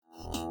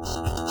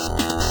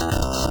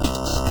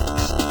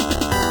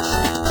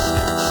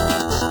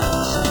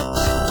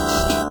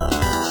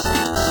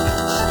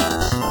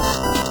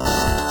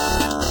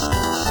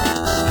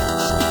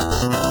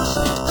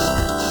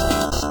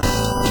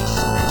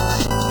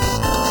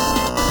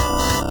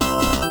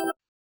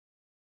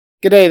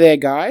G'day there,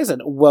 guys,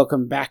 and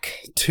welcome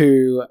back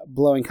to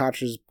Blowing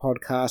Cartridges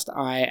podcast.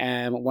 I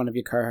am one of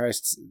your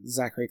co-hosts,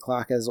 Zachary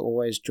Clark, as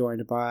always,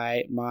 joined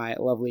by my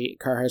lovely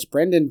co-host,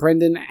 Brendan.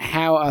 Brendan,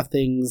 how are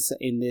things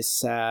in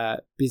this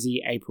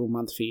busy April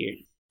month for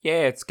you?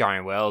 Yeah, it's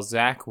going well,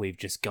 Zach. We've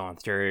just gone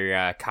through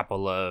a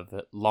couple of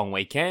long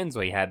weekends.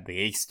 We had the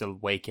Easter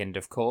weekend,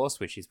 of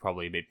course, which is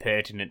probably a bit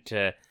pertinent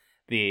to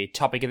the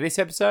topic of this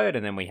episode,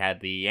 and then we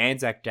had the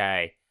Anzac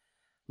Day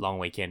long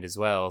weekend as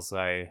well,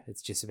 so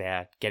it's just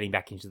about getting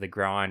back into the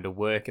grind of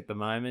work at the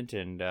moment,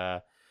 and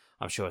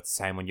I'm sure it's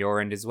the same on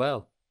your end as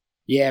well.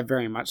 Yeah,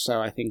 very much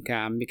so. I think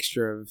a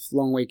mixture of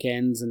long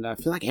weekends, and I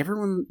feel like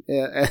everyone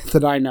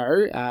that I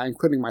know,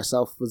 including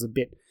myself, was a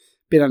bit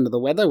under the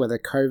weather, whether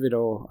COVID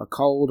or a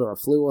cold or a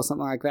flu or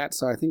something like that.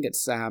 So I think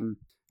it's I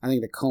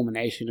think the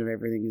culmination of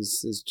everything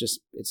is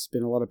just, it's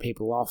been a lot of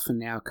people off and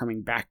now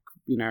coming back,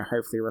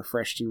 hopefully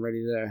refreshed and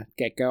ready to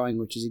get going,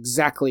 which is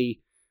exactly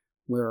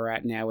where we're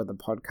at now with the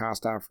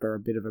podcast after a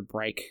bit of a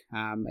break,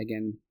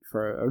 again,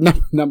 for a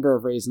number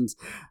of reasons,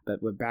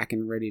 but we're back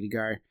and ready to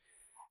go.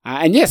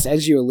 And yes,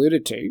 as you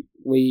alluded to,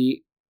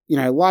 we,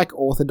 like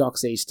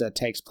Orthodox Easter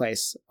takes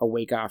place a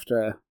week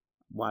after,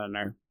 I don't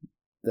know,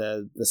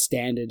 the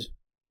standard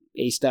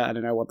Easter. I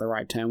don't know what the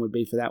right term would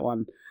be for that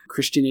one.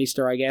 Christian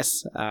Easter, I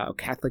guess, or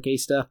Catholic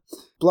Easter.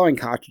 Blowing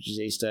Cartridges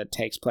Easter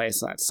takes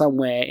place like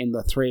somewhere in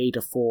the 3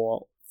 to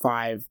 4,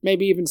 5,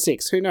 maybe even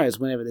 6, who knows,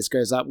 whenever this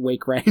goes up,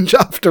 week range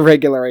after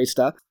regular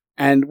Easter.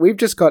 And we've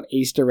just got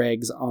Easter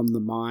eggs on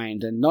the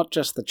mind, and not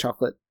just the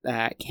chocolate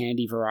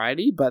candy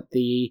variety, but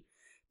the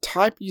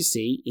type you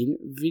see in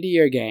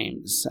video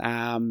games.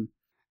 And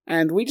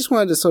we just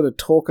wanted to sort of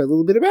talk a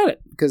little bit about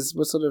it, because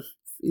we're sort of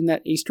in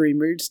that Eastery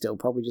mood still,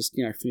 probably just,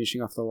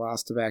 finishing off the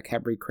last of our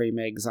Cadbury cream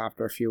eggs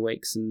after a few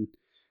weeks and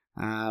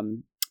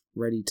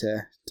ready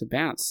to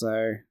bounce.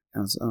 So I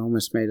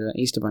almost made an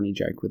Easter Bunny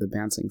joke with the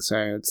bouncing,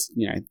 so it's,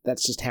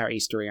 that's just how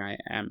Eastery I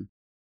am.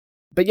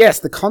 But yes,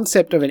 the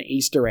concept of an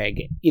Easter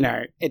egg,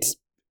 it's,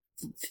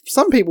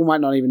 some people might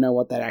not even know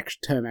what that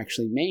term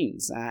actually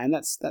means, and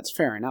that's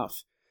fair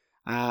enough,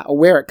 or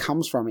where it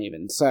comes from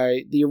even. So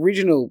the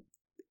original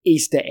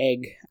Easter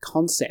egg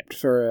concept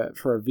for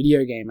a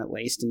video game, at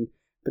least, and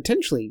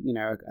potentially,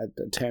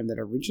 a term that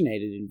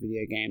originated in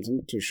video games. I'm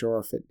not too sure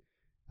if it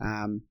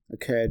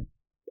occurred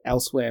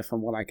elsewhere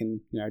from what I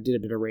can, I did a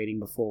bit of reading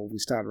before we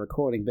started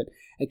recording, but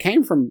it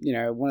came from,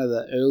 one of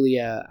the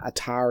earlier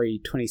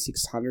Atari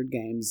 2600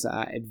 games,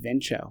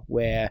 Adventure,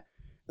 where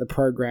the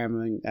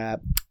programmer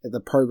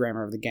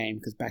of the game,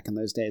 because back in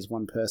those days,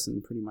 one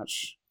person pretty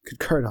much could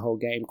code a whole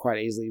game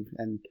quite easily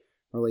and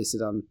release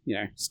it on,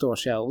 store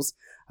shelves.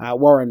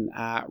 Warren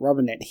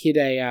Robinett hid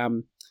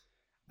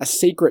a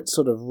secret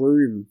sort of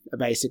room,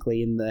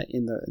 basically, in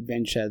the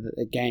Adventure,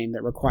 a game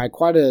that required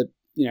quite a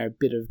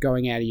bit of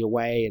going out of your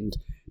way and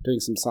doing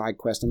some side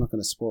quests. I'm not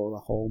going to spoil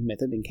the whole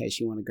method in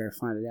case you want to go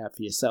find it out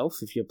for yourself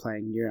if you're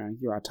playing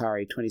your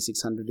Atari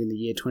 2600 in the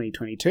year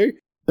 2022.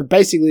 But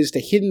basically just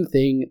a hidden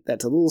thing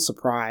that's a little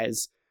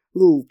surprise, a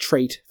little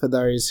treat for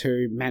those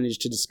who manage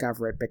to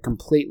discover it, but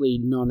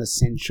completely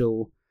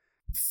non-essential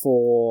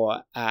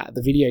for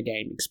the video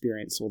game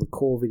experience, or the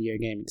core video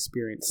game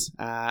experience.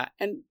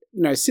 And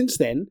since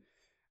then,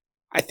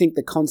 I think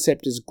the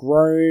concept has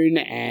grown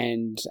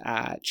and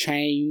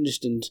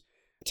changed and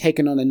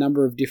taken on a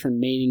number of different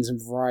meanings and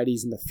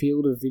varieties in the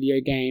field of video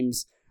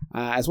games,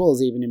 as well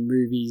as even in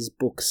movies,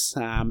 books,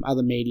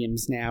 other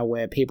mediums now,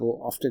 where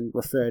people often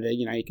refer to,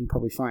 you can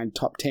probably find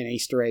top 10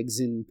 Easter eggs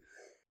in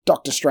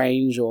Doctor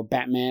Strange or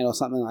Batman or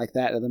something like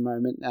that at the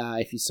moment,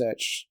 if you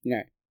search,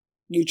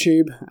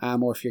 YouTube,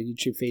 or if your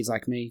YouTube feeds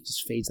like me,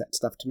 just feeds that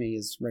stuff to me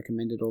as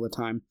recommended all the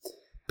time.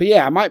 But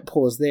yeah, I might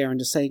pause there and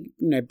just say,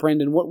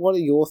 Brendan, what are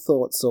your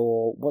thoughts,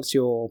 or what's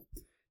your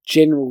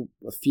general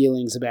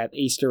feelings about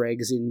Easter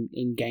eggs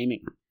in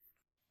gaming?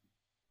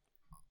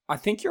 I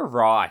think you're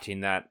right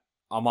in that,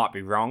 I might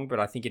be wrong, but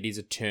I think it is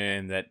a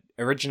term that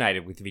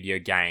originated with video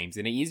games,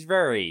 and it is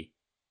very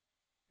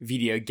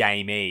video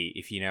gamey,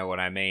 if you know what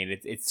I mean.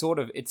 It's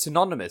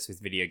synonymous with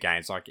video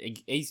games, like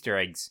Easter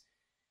eggs,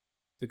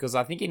 because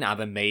I think in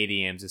other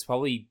mediums there's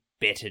probably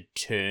better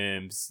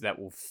terms that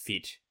will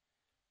fit,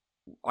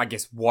 I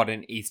guess, what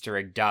an Easter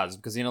egg does,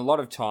 because in a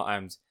lot of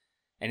times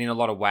and in a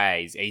lot of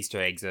ways,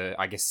 Easter eggs are,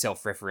 I guess,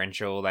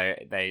 self-referential.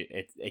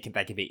 They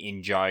can be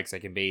in jokes. They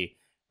can be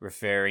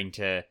referring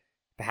to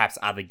perhaps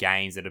other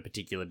games that a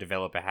particular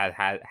developer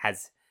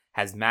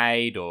has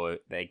made, or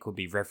they could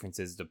be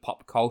references to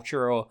pop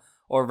culture or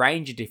a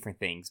range of different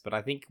things. But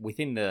I think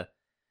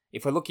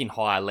if we're looking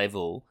higher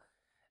level,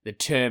 the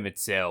term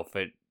itself,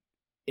 it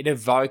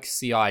evokes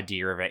the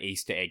idea of an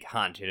Easter egg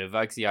hunt. It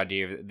evokes the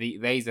idea of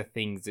these are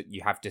things that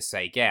you have to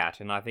seek out.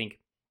 And I think,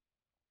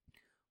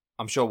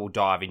 I'm sure we'll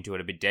dive into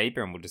it a bit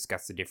deeper and we'll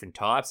discuss the different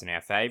types and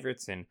our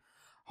favourites and a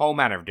whole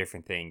manner of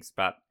different things.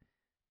 But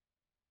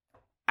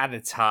at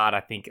its heart, I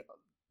think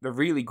the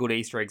really good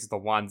Easter eggs are the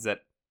ones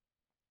that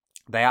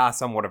they are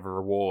somewhat of a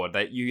reward.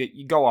 That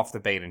you go off the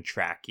beaten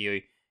track.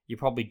 You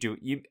probably do.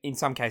 In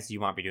some cases, you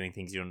might be doing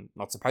things you're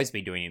not supposed to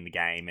be doing in the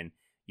game, and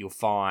you'll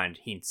find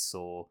hints,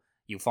 or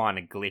you'll find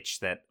a glitch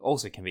that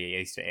also can be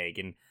an Easter egg.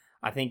 And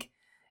I think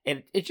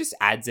it just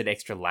adds an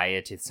extra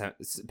layer to some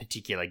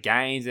particular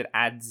games. It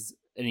adds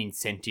an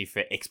incentive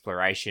for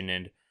exploration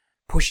and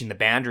pushing the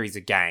boundaries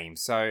of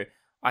games. So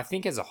I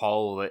think as a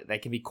whole, they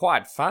can be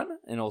quite fun,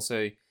 and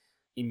also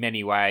in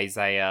many ways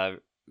they are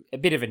a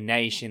bit of a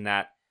niche in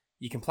that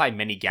you can play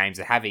many games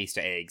that have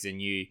Easter eggs,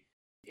 and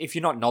if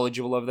you're not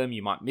knowledgeable of them,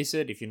 you might miss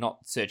it. If you're not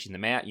searching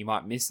them out, you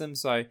might miss them.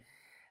 So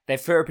they're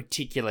for a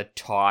particular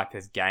type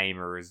of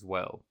gamer as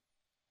well.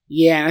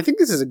 Yeah, and I think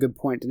this is a good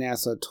point to now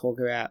sort of talk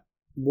about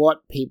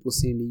what people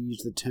seem to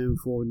use the term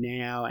for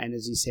now, and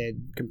as you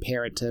said,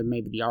 compare it to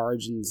maybe the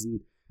origins,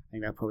 and I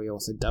think that'll probably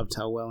also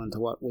dovetail well into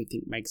what we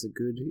think makes a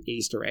good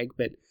Easter egg.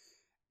 But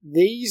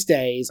these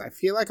days, I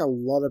feel like a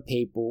lot of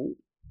people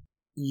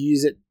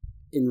use it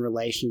in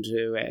relation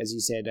to, as you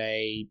said,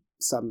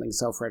 something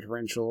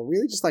self-referential, or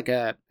really just like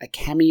a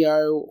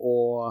cameo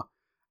or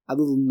a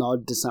little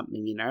nod to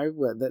something,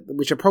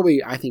 which are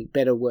probably, I think,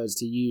 better words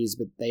to use,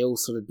 but they all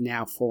sort of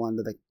now fall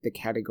under the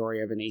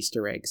category of an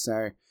Easter egg.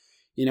 So,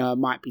 it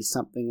might be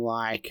something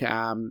like,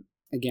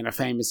 again, a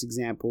famous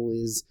example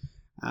is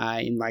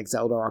in like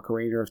Zelda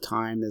Ocarina of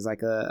Time, there's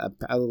like a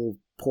little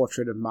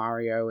portrait of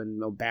Mario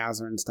or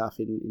Bowser and stuff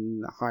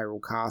in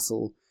Hyrule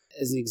Castle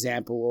as an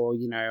example, or,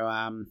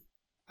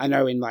 I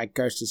know in like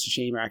Ghost of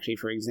Tsushima, actually,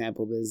 for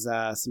example, there's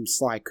some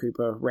Sly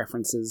Cooper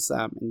references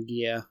in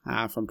gear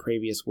from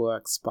previous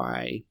works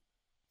by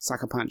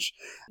Sucker Punch.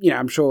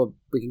 I'm sure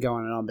we can go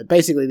on and on, but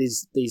basically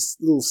these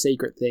little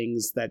secret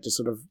things that just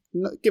sort of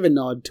give a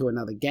nod to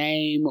another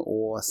game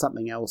or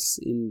something else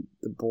in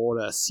the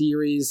broader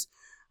series.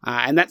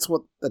 And that's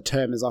what the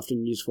term is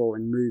often used for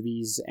in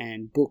movies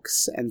and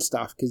books and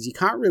stuff, because you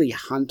can't really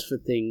hunt for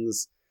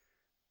things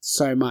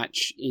so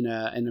much in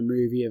a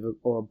movie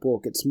or a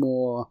book. It's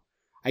more,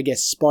 I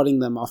guess, spotting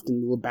them,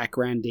 often little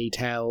background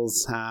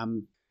details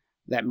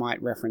that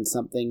might reference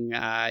something.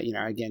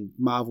 Again,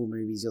 Marvel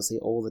movies you'll see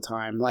all the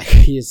time. Like,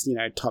 here's,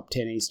 top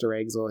 10 Easter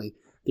eggs or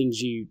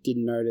things you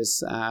didn't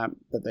notice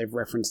that they've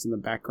referenced in the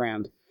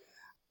background.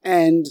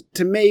 And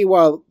to me,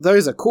 while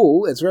those are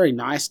cool, it's very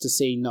nice to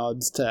see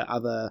nods to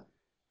other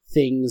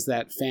things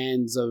that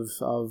fans of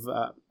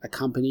a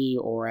company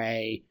or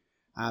a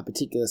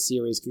particular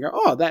series can go,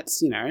 oh,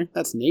 that's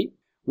neat.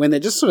 When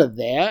they're just sort of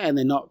there and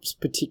they're not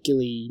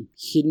particularly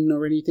hidden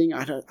or anything,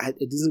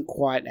 it isn't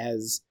quite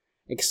as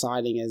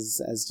exciting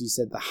as you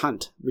said, the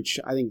hunt, which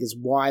I think is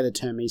why the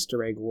term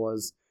Easter egg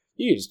was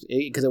used,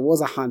 because it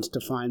was a hunt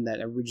to find that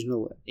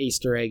original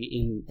Easter egg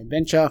in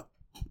adventure.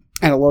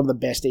 And a lot of the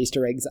best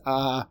Easter eggs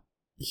are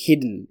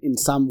hidden in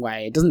some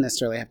way. It doesn't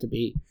necessarily have to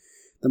be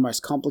the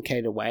most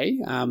complicated way,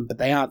 but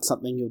they aren't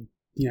something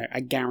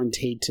are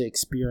guaranteed to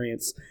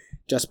experience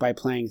just by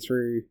playing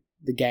through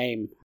the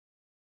game.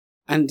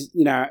 And,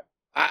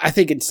 I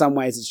think in some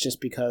ways it's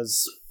just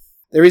because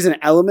there is an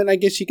element, I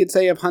guess you could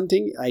say, of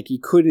hunting. Like, you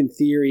could, in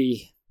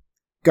theory,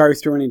 go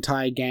through an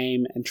entire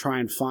game and try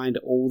and find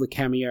all the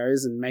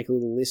cameos and make a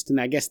little list,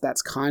 and I guess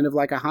that's kind of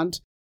like a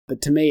hunt.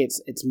 But to me,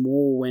 it's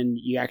more when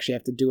you actually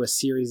have to do a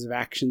series of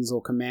actions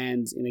or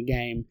commands in a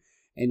game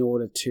in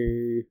order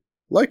to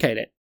locate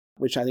it,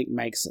 which I think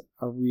makes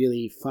a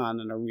really fun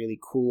and a really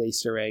cool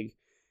Easter egg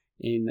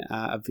in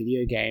a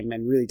video game,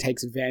 and really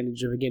takes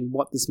advantage of, again,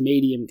 what this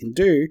medium can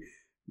do,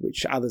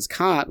 which others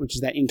can't, which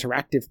is that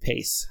interactive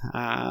piece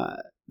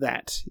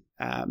that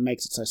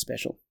makes it so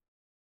special.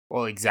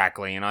 Well,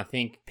 exactly, and I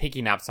think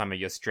picking up some of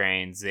your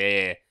strands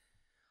there,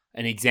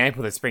 an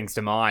example that springs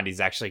to mind is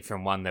actually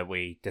from one that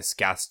we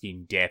discussed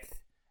in depth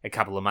a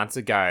couple of months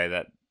ago,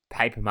 that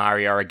Paper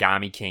Mario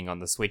Origami King on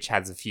the Switch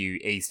has a few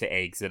Easter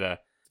eggs that are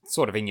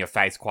sort of in your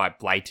face, quite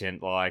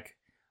blatant, like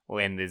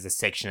when there's a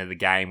section of the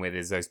game where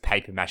there's those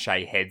paper mache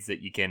heads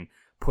that you can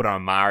put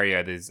on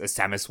Mario. There's a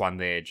Samus one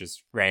there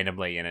just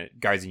randomly, and it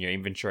goes in your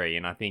inventory,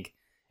 and I think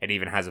it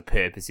even has a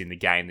purpose in the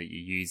game that you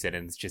use it,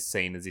 and it's just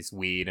seen as this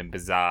weird and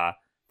bizarre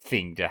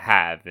thing to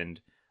have.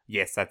 And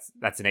yes,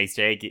 that's an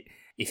Easter egg.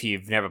 If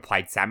you've never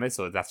played Samus,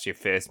 or that's your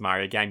first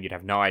Mario game, you'd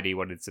have no idea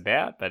what it's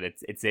about, but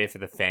it's there for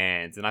the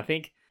fans. And I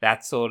think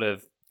that sort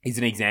of is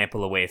an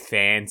example of where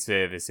fan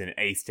service and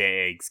Easter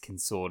eggs can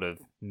sort of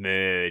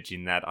merge,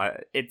 in that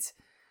it's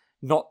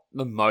not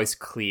the most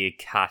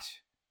clear-cut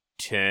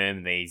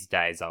term these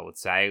days, I would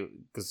say,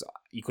 because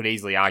you could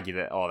easily argue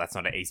that, oh, that's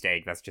not an Easter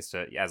egg, that's just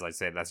as I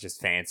said, that's just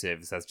fan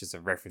service, that's just a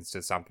reference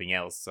to something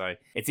else. So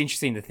it's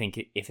interesting to think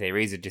if there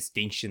is a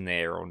distinction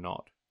there or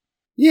not.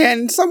 Yeah,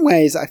 in some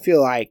ways I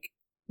feel like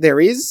there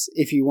is,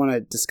 if you want to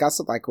discuss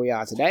it like we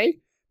are today,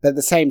 but at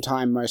the same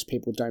time most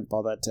people don't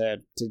bother to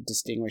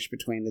distinguish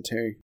between the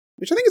two,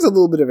 which I think is a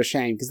little bit of a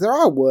shame, because there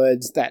are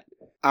words that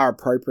are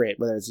appropriate,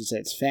 whether, as you say,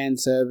 it's fan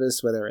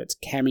service, whether it's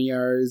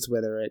cameos,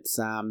 whether it's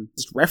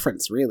just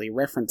reference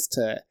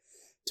to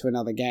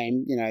another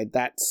game,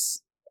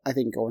 that's, I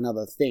think, or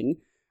another thing.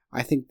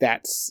 I think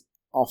that's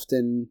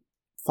often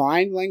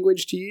fine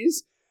language to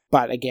use.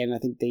 But again, I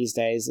think these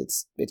days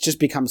it's just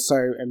become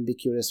so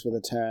ambiguous with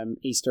the term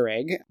Easter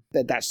egg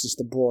that that's just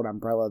the broad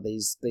umbrella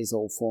these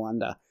all fall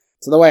under.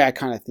 So the way I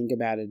kind of think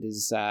about it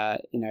is,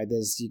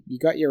 there's you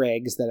got your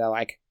eggs that are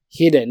like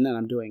hidden, and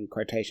I'm doing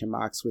quotation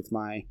marks with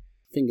my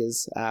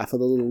fingers for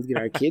the little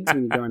kids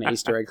when you go on an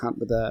Easter egg hunt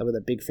with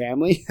a big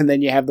family, and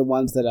then you have the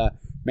ones that are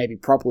maybe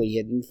properly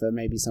hidden for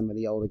maybe some of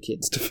the older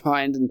kids to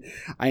find. And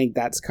I think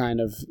that's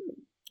kind of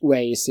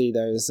where you see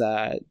those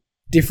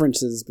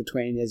differences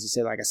between, as you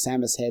said, like a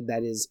Samus head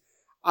that is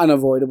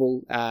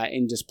unavoidable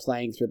in just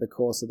playing through the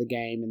course of the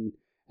game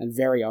and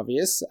very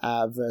obvious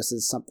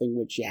versus something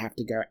which you have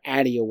to go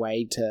out of your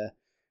way to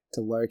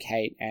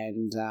locate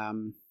and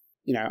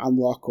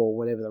unlock, or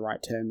whatever the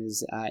right term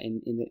is,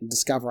 in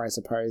discover, I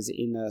suppose,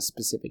 in a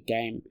specific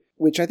game,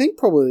 which I think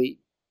probably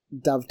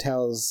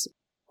dovetails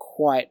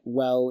quite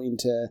well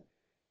into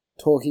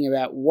talking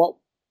about what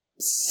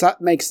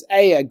makes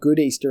a good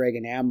Easter egg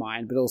in our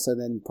mind, but also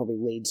then probably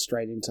leads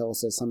straight into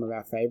also some of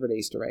our favorite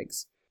Easter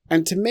eggs.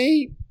 And to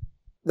me,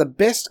 the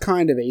best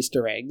kind of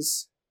Easter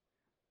eggs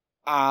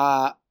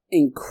are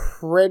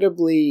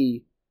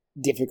incredibly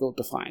difficult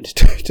to find,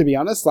 to be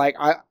honest. Like,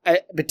 I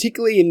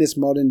particularly in this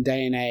modern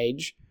day and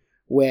age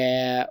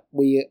where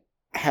we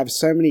have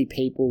so many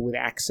people with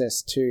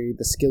access to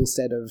the skill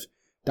set of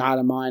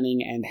data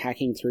mining and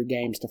hacking through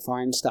games to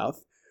find stuff,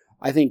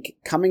 I think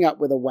coming up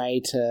with a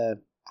way to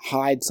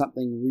hide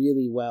something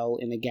really well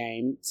in a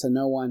game so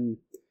no one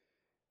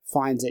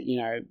finds it,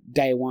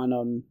 day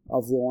one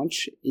of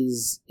launch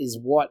is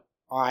what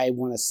I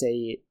want to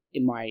see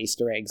in my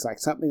Easter eggs. Like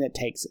something that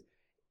takes,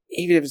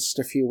 even if it's just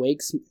a few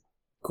weeks,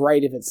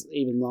 great if it's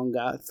even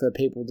longer for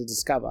people to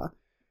discover.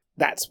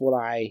 That's what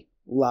I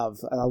love.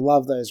 And I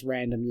love those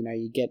random,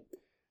 you get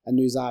a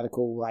news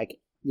article like,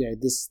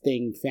 this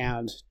thing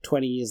found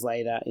 20 years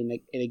later in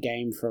a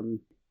game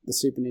from the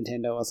Super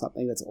Nintendo or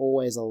something. That's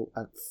always a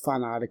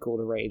fun article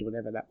to read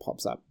whenever that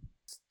pops up.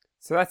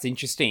 So that's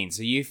interesting.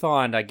 So you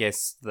find, I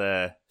guess,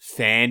 the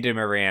fandom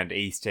around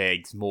Easter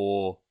eggs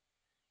more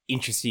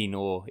interesting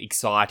or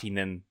exciting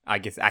than, I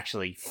guess,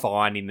 actually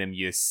finding them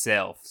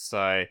yourself.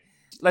 So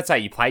let's say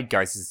you played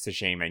Ghost of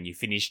Tsushima and you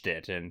finished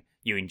it and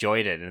you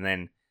enjoyed it, and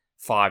then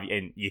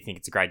and you think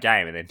it's a great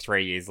game, and then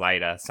 3 years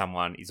later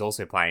someone is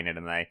also playing it,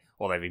 and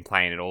they've been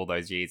playing it all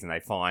those years, and they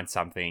find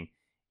something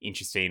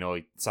interesting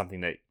or something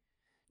that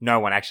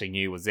no one actually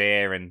knew was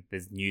there, and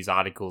there's news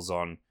articles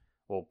on,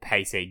 or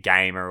PC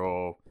Gamer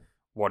or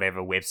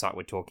whatever website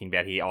we're talking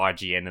about here,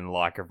 IGN and the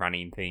like, of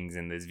running things,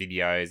 and there's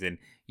videos, and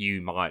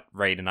you might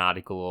read an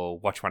article or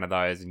watch one of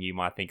those and you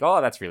might think, oh,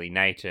 that's really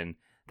neat, and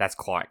that's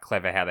quite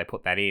clever how they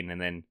put that in,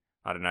 and then,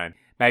 I don't know,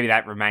 maybe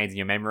that remains in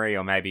your memory,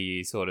 or maybe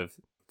you sort of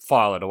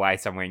file it away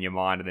somewhere in your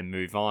mind and then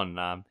move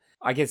on.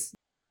 I guess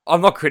I'm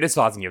not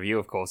criticizing your view,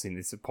 of course, in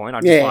this point. I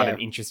just find it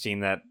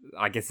interesting that,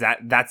 I guess,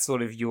 that's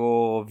sort of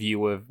your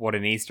view of what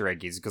an Easter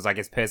egg is, because I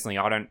guess personally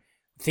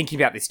thinking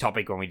about this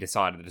topic when we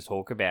decided to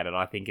talk about it,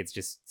 I think it's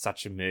just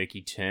such a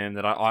murky term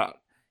that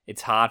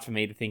it's hard for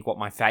me to think what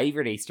my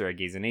favourite Easter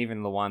egg is, and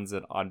even the ones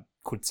that I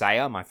could say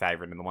are my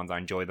favourite and the ones I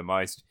enjoy the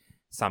most,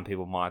 some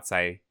people might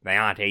say they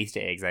aren't Easter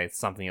eggs, they're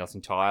something else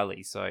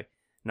entirely. So,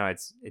 no,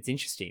 it's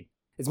interesting.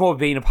 It's more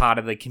being a part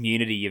of the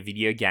community of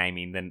video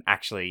gaming than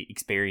actually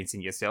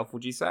experiencing yourself,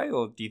 would you say?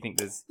 Or do you think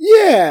there's...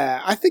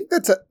 Yeah, I think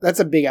that's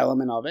a big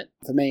element of it,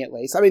 for me at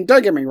least. I mean,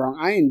 don't get me wrong,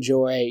 I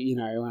enjoy,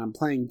 when I'm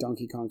playing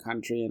Donkey Kong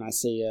Country and I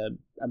see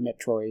a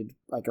Metroid,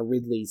 like a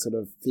Ridley sort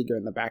of figure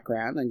in the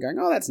background, and going,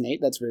 oh, that's neat,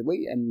 that's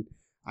Ridley, and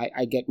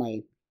I get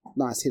my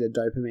nice hit of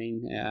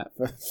dopamine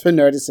for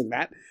noticing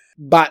that.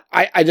 But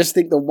I just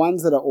think the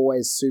ones that are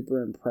always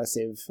super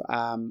impressive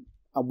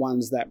are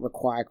ones that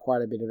require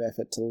quite a bit of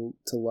effort to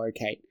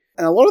locate.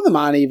 And a lot of them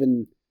aren't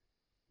even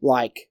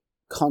like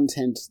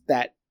content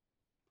that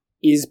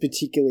is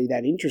particularly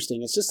that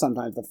interesting. It's just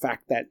sometimes the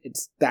fact that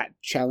it's that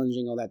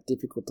challenging or that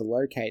difficult to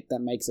locate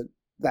that makes it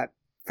that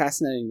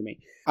fascinating to me.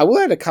 I will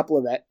add a couple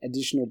of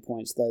additional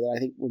points, though, that I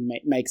think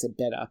makes it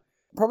better.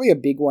 Probably a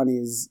big one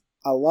is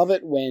I love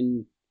it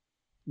when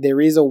there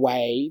is a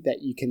way that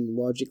you can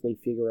logically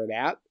figure it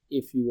out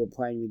if you were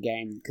playing the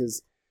game,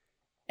 because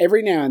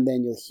every now and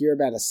then you'll hear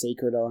about a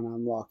secret or an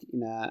unlock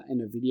in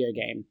a video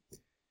game,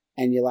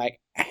 and you're like,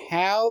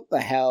 how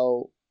the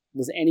hell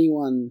was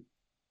anyone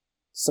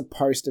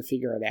supposed to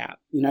figure it out?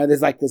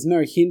 There's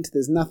no hint,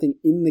 there's nothing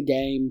in the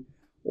game,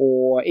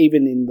 or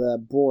even in the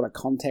broader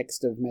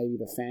context of maybe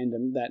the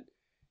fandom, that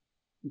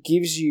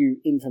gives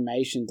you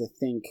information to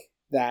think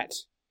that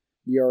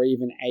you're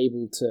even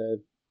able to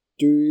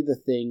do the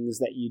things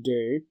that you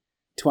do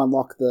to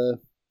unlock the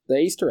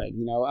Easter egg.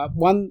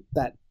 One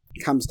that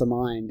comes to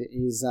mind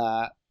is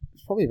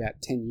probably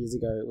about 10 years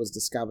ago it was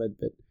discovered,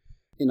 but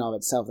in of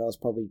itself that was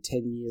probably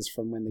 10 years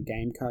from when the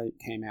game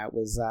came out,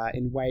 was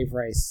in Wave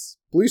Race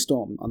Blue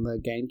Storm on the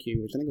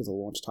GameCube, which I think was a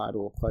launch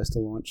title or close to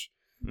launch,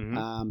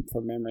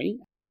 from memory.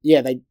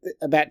 Yeah,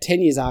 about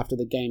 10 years after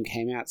the game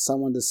came out,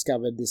 someone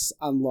discovered this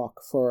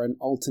unlock for an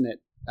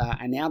alternate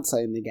announcer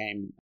in the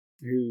game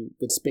who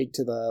would speak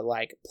to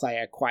the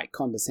player quite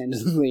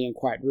condescendingly and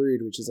quite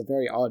rude, which is a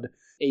very odd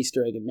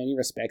Easter egg in many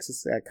respects.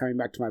 It's, coming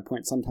back to my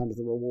point, sometimes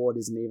the reward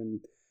isn't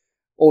even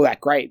all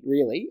that great,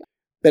 really.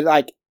 But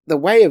the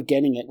way of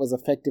getting it was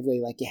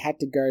effectively like you had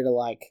to go to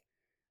like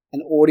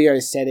an audio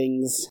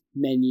settings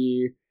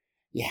menu.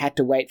 You had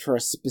to wait for a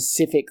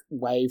specific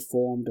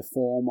waveform to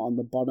form on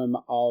the bottom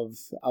of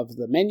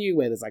the menu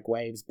where there's like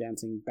waves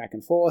bouncing back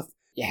and forth.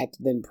 You had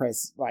to then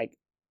press like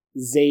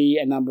Z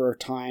a number of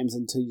times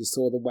until you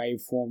saw the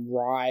waveform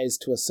rise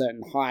to a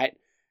certain height.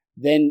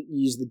 Then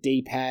use the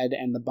D-pad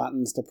and the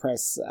buttons to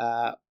press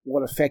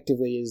what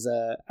effectively is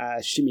a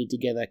shimmy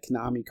together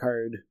Konami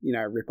code,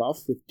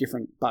 rip-off with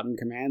different button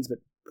commands, but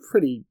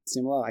pretty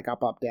similar, like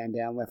up,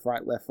 down,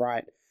 left,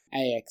 right,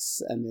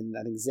 AX, and then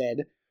I think Z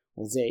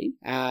or Z.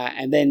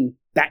 And then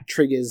that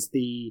triggers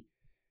the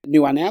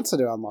new announcer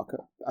to unlock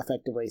it,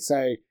 effectively.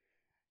 So,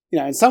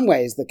 in some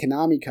ways, the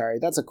Konami code,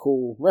 that's a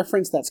cool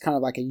reference. That's kind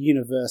of like a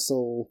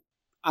universal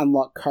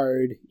unlock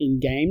code in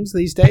games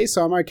these days.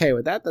 So I'm okay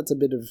with that. That's a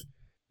bit of,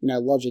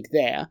 logic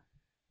there.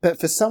 But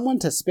for someone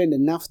to spend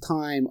enough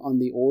time on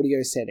the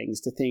audio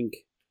settings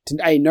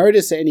to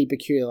notice any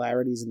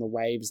peculiarities in the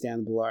waves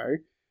down below,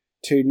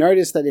 to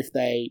notice that if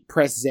they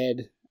press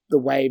Z, the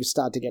waves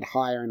start to get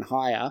higher and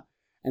higher,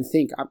 and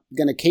think, I'm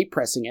going to keep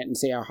pressing it and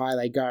see how high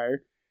they go,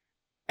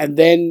 and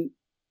then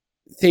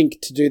think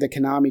to do the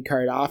Konami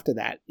code after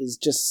that is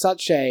just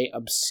such a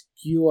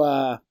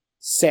obscure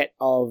set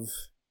of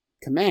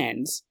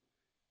commands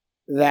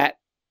that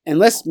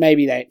unless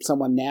maybe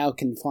someone now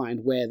can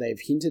find where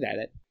they've hinted at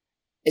it,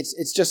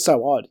 it's just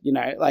so odd,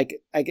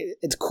 like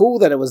it's cool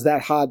that it was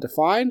that hard to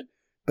find,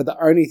 but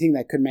the only thing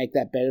that could make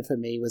that better for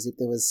me was if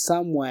there was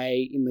some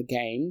way in the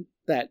game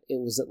that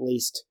it was at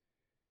least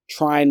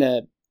trying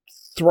to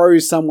throw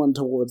someone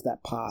towards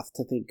that path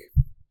to think,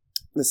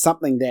 there's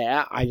something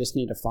there, I just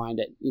need to find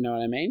it. You know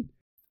what I mean?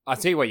 I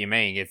see what you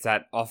mean. It's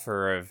that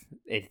offer of,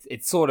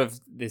 it's sort of,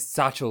 there's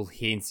subtle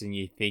hints and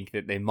you think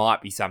that there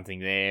might be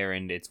something there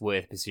and it's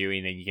worth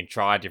pursuing and you can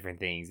try different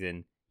things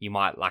and you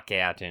might luck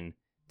out and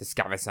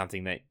discover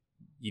something that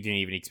you didn't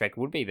even expect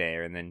would be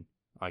there. And then,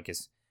 I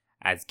guess,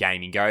 as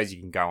gaming goes, you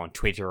can go on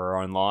Twitter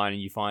or online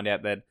and you find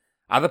out that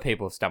other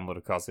people have stumbled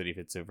across it if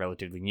it's a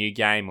relatively new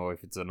game or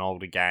if it's an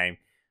older game,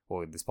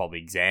 or there's probably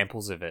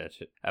examples of it,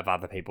 of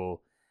other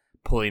people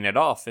pulling it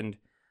off. And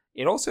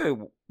it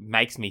also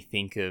makes me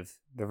think of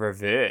the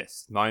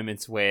reverse,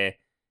 moments where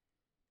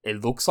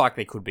it looks like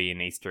there could be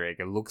an Easter egg.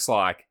 It looks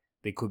like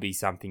there could be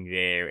something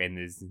there and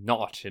there's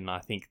not. And I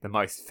think the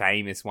most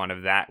famous one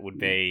of that would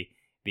be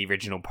the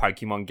original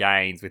Pokemon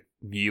games with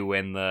Mew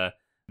and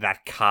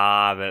that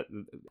car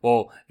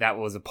that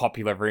was a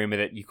popular rumor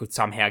that you could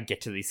somehow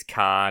get to this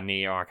car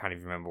near, I can't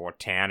even remember what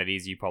town it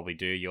is. You probably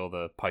do. You're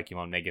the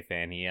Pokemon mega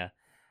fan here.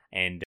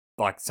 And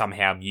like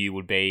somehow Mew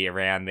would be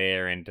around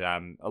there. And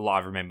I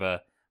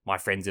remember my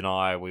friends and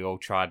I, we all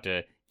tried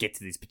to get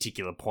to this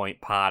particular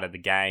part of the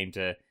game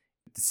to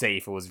see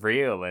if it was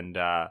real. And,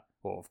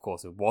 well, of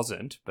course it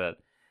wasn't, but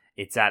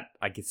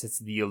I guess it's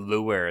the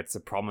allure. It's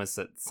a promise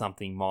that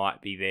something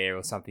might be there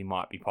or something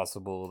might be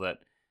possible that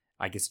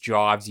I guess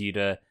drives you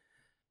to,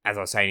 as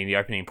I was saying in the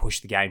opening, push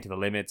the game to the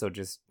limits or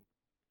just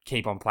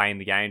keep on playing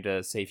the game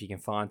to see if you can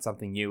find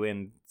something new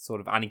and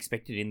sort of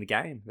unexpected in the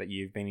game that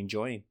you've been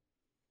enjoying.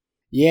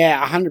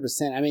 Yeah,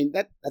 100%. I mean,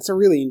 that's a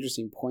really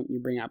interesting point you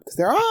bring up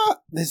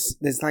because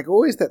there's like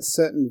always that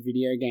certain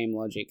video game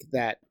logic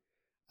that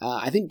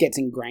I think gets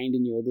ingrained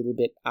in you a little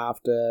bit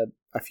after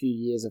a few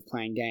years of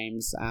playing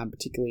games,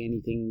 particularly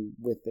anything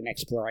with an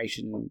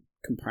exploration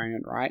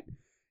component, right?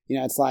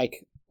 It's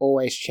like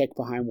always check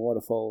behind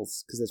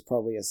waterfalls because there's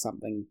probably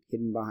something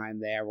hidden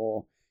behind there,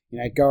 or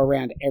go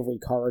around every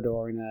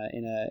corridor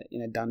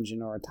in a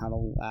dungeon or a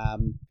tunnel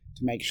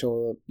to make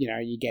sure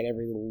you get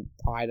every little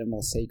item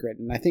or secret.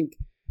 And I think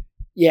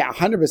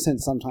 100%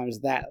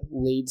 sometimes that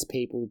leads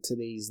people to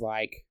these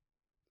like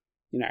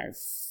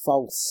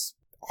false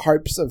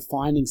hopes of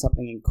finding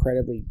something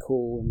incredibly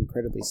cool and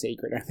incredibly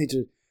secret, only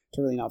to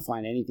really not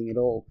find anything at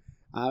all.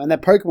 And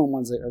that Pokemon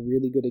one's a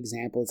really good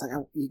example. It's like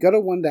you got to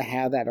wonder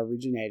how that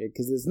originated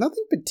because there's no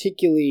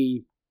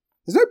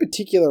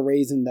particular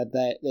reason that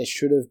there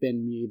should have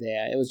been Mew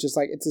there. It was just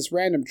like it's this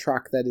random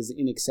truck that is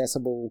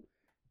inaccessible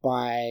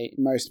by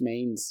most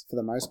means for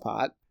the most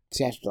part.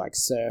 So you have to like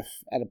surf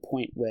at a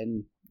point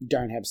when you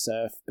don't have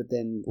surf, but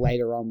then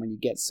later on when you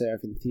get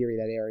surf, in theory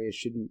that area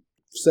shouldn't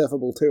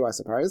surfable too, I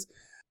suppose.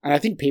 And I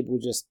think people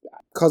just,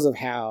 because of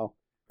how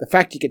the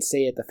fact you could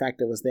see it, the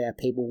fact it was there,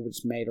 people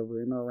just made a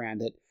rumor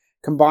around it.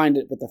 Combined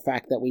it with the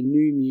fact that we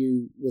knew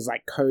Mew was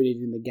like coded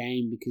in the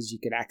game because you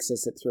could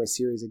access it through a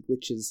series of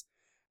glitches.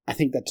 I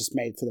think that just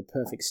made for the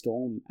perfect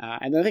storm.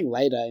 And I think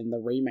later in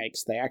the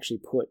remakes, they actually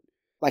put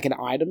like an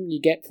item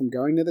you get from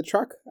going to the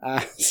truck.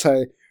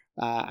 So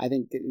I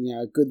think,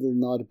 a good little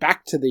nod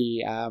back to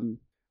the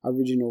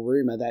original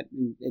rumor that,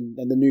 and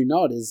the new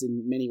nod is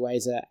in many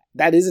ways,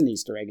 that is an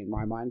Easter egg in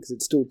my mind because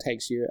it still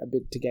takes you a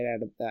bit to get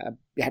out of,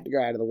 you have to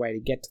go out of the way to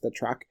get to the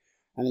truck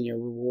and then you're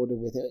rewarded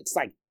with it. It's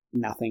like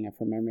nothing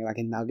from memory, like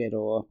a nugget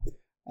or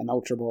an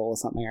Ultra Ball or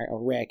something,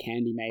 or rare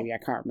candy maybe. I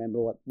can't remember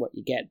what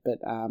you get, but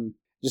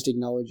just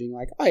acknowledging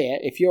like, oh yeah,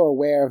 if you're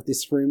aware of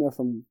this rumor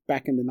from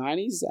back in the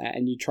 90s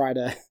and you try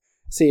to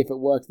see if it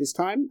worked this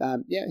time,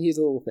 here's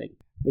a little thing.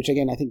 which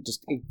again, I think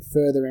just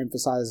further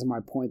emphasizes my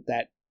point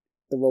that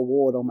the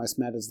reward almost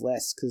matters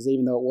less, because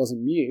even though it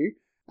wasn't Mew,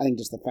 I think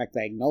just the fact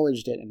they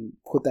acknowledged it and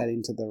put that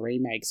into the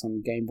remakes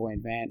on Game Boy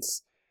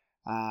Advance.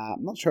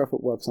 I'm not sure if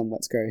it works on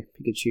Let's Go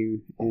Pikachu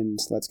and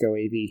Let's Go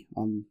Eevee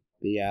on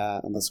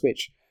the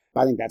Switch,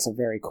 but I think that's a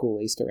very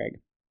cool Easter egg.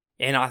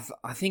 And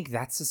I think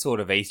that's the sort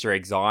of Easter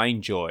eggs I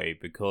enjoy,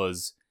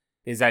 because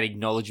there's that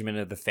acknowledgement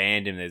of the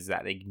fandom, there's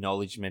that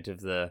acknowledgement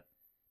of the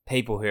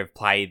people who have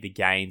played the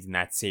games in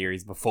that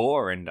series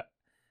before and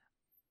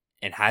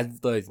have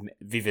those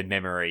vivid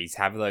memories,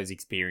 have those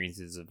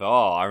experiences of,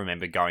 I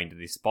remember going to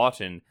this spot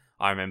and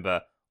I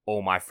remember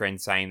all my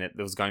friends saying that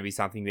there was going to be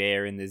something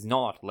there and there's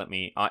not.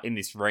 In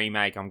this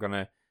remake, I'm going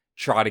to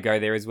try to go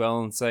there as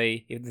well and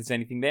see if there's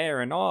anything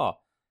there. And,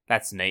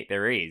 that's neat,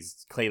 there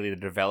is. Clearly the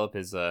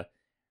developers are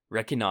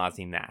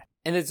recognizing that.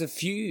 And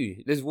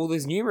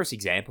there's numerous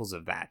examples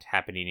of that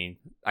happening in,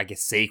 I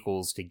guess,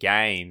 sequels to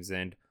games.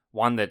 And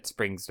one that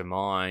springs to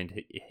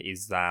mind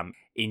is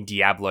in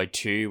Diablo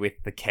 2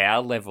 with the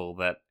cow level,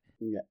 that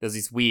there's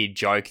this weird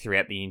joke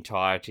throughout the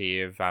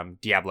entirety of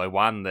Diablo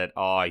 1 that,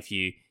 if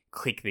you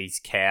click these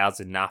cows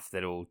enough, that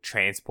it'll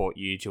transport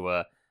you to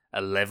a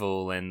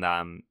level, and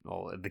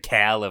or the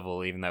cow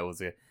level, even though it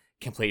was a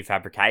complete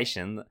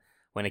fabrication.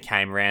 When it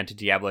came around to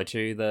Diablo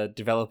 2, the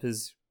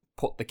developers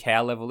put the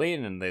cow level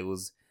in, and there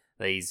was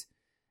these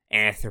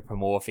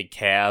anthropomorphic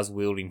cows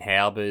wielding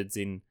halberds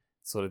in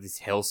sort of this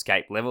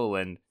hellscape level,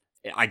 and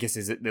I guess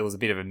there was a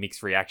bit of a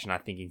mixed reaction, I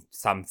think, in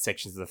some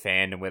sections of the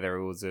fandom, whether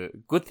it was a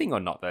good thing or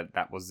not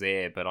that was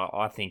there. But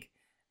I think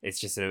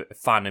it's just a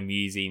fun,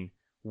 amusing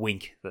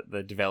wink that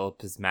the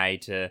developers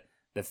made to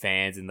the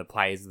fans and the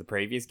players of the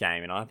previous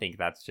game. And I think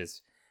that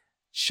just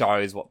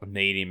shows what the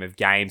medium of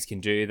games can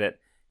do, that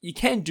you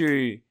can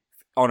do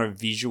on a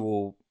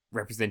visual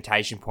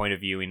representation point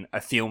of view in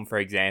a film, for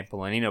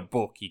example, and in a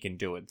book you can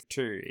do it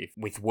too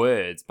with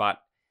words.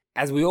 But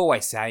as we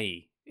always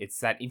say, it's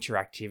that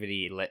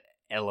interactivity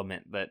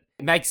element that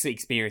makes the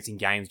experience in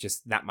games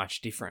just that much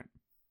different.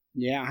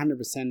 Yeah,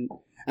 100%.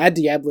 Our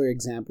Diablo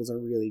example's a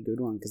really good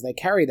one, because they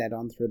carry that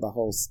on through the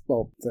whole,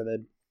 for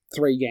the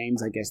 3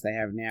 games I guess they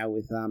have now.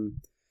 With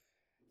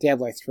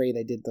Diablo 3,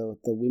 they did the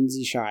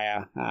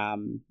Whimsyshire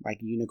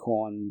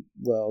unicorn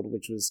world,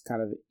 which was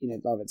kind of in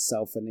and of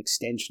itself an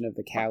extension of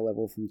the cow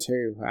level from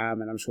 2,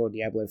 and I'm sure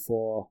Diablo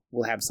 4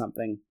 will have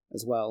something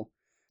as well.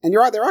 And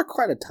you're right, there are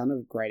quite a ton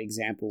of great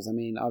examples. I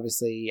mean,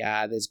 obviously,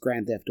 there's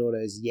Grand Theft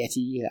Auto's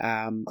Yeti,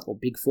 or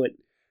Bigfoot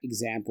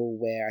example,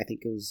 where I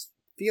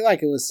feel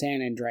like it was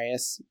San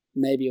Andreas.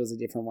 Maybe it was a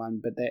different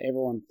one, but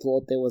everyone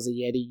thought there was a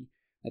Yeti.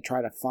 They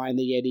tried to find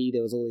the Yeti.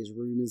 There was all these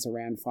rumors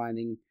around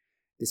finding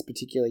this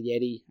particular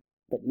Yeti,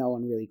 but no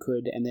one really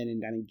could. And then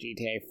in, I think,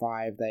 GTA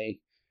 5, they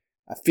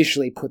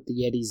officially put the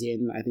Yetis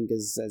in, I think,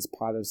 as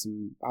part of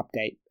some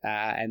update,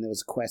 and there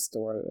was a quest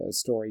or a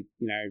story,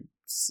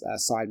 a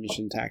side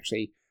mission to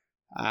actually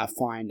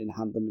find and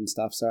hunt them and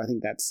stuff. So I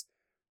think that's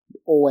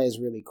always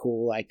really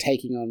cool, like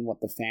taking on what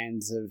the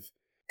fans have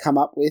come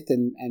up with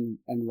and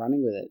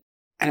running with it.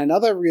 And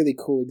another really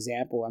cool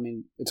example, I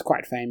mean, it's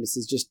quite famous,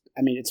 is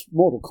it's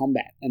Mortal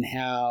Kombat and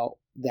how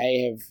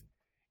they have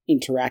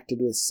interacted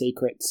with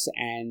secrets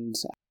and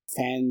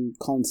fan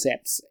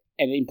concepts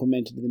and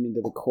implemented them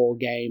into the core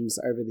games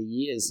over the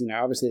years.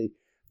 Obviously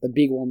the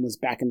big one was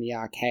back in the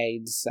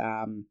arcades,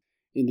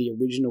 in the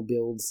original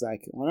builds, I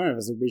don't know if it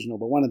was original,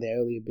 but one of the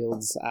earlier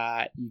builds,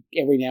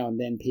 every now and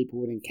then people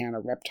would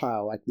encounter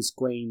Reptile, like this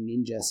green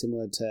ninja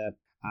similar to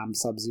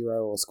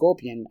Sub-Zero or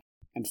Scorpion,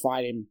 and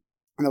fight him.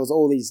 And there was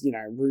all these,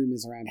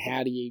 rumors around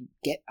how do you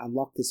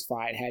unlock this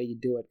fight, how do you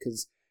do it,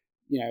 because,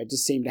 it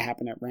just seemed to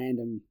happen at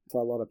random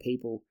for a lot of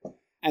people.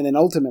 And then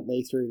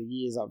ultimately, through the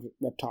years,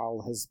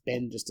 Reptile has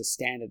been just a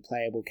standard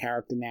playable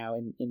character now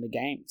in the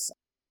games.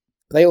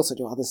 But they also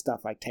do other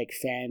stuff, like take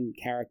fan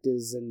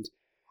characters and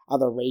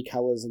other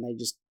recolors, and they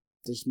just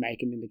make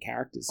them into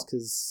characters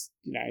because,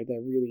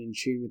 they're really in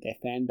tune with their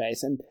fan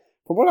base. And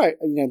from what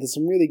there's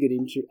some really good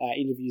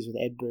interviews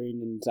with Ed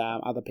Boon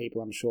and other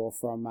people, I'm sure,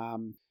 from,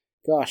 I'm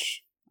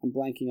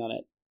blanking on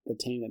it, the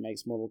team that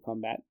makes Mortal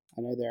Kombat.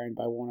 I know they're owned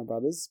by Warner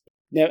Brothers.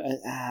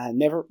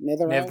 NetherRealm.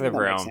 That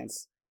makes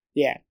sense.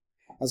 Yeah.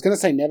 I was going to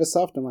say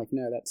Neversoft. I'm like,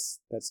 no,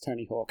 that's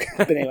Tony Hawk.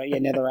 But anyway, yeah,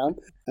 NetherRealm.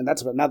 And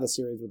that's another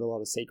series with a lot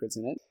of secrets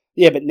in it.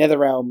 Yeah, but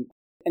NetherRealm,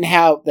 and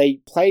how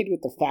they played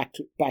with the fact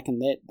back in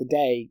the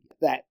day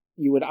that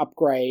you would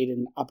upgrade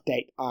and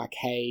update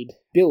arcade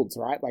builds,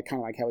 right? Like, kind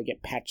of like how we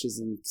get patches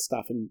and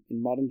stuff in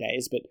modern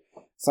days, but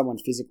someone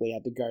physically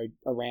had to go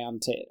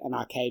around to an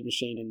arcade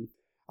machine and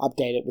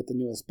update it with the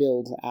newest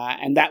build.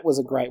 And that was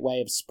a great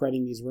way of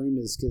spreading these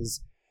rumors,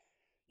 because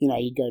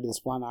you'd go to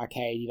this one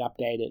arcade, you'd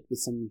update it with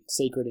some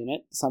secret in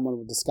it, someone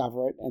would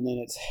discover it, and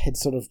then it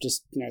sort of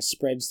just,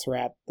 spreads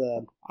throughout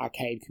the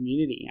arcade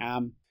community,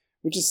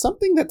 which is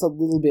something that's a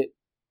little bit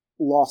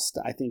lost,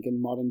 I think, in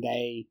modern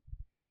day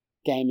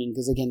gaming,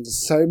 because, again,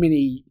 just so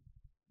many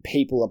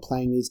people are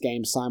playing these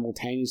games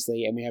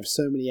simultaneously, and we have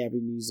so many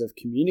avenues of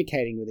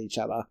communicating with each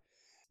other.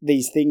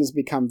 These things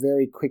become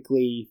very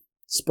quickly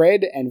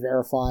spread and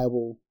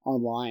verifiable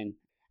online.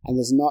 and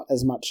there's not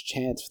as much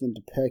chance for them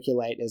to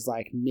percolate as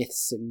like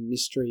myths and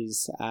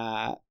mysteries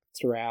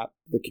throughout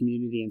the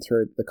community and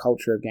through the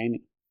culture of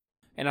gaming.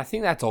 And I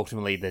think that's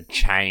ultimately the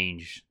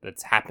change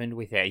that's happened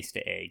with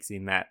Easter eggs,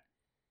 in that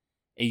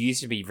it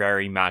used to be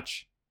very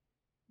much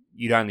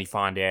you'd only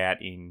find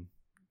out in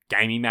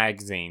gaming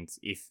magazines,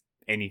 if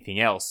anything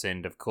else.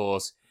 And of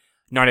course,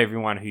 not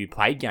everyone who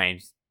played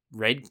games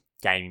read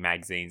gaming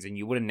magazines, and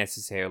you wouldn't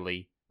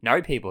necessarily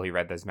know people who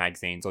read those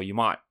magazines, or you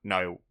might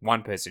know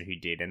one person who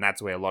did, and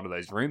that's where a lot of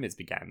those rumors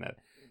began, that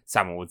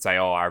someone would say,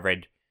 oh, I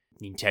read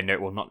Nintendo,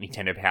 well, not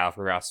Nintendo Power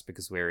for us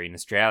because we're in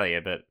Australia,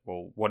 but,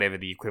 well, whatever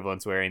the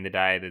equivalents were in the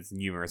day, there's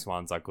numerous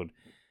ones I could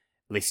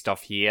list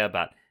off here,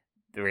 but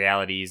the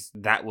reality is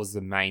that was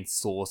the main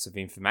source of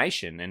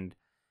information. And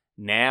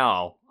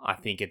now I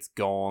think it's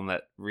gone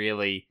that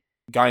really,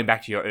 going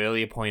back to your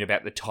earlier point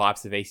about the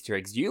types of Easter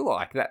eggs you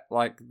like, that,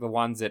 like the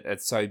ones that are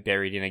so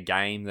buried in a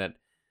game that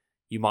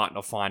you might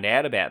not find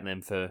out about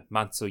them for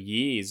months or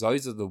years,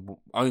 those are the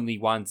only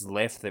ones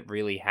left that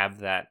really have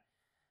that,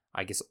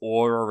 I guess,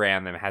 aura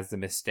around them, has the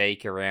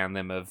mystique around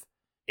them of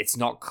it's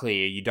not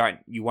clear.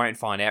 You won't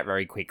find out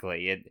very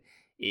quickly.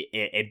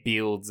 It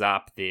builds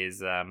up.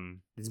 There's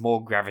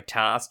more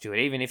gravitas to it,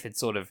 even if it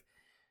sort of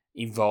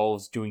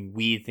involves doing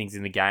weird things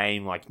in the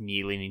game, like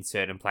kneeling in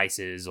certain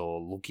places or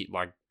looking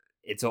like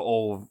it's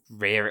all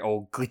rare,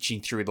 all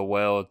glitching through the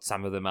world.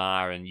 Some of them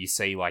are, and you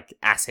see like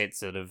assets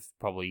that have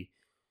probably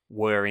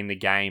were in the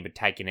game but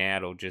taken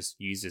out or just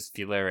used as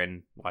filler,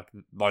 and like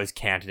those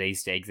counted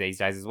Easter eggs these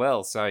days as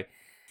well. So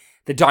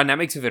the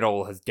dynamics of it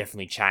all has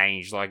definitely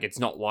changed. Like, it's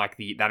not like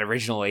that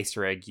original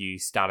Easter egg you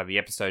started the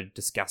episode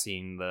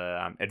discussing,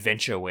 the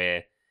adventure,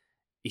 where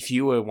if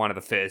you were one of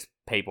the first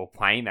people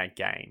playing that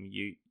game,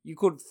 you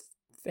could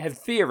have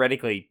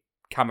theoretically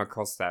come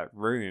across that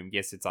room.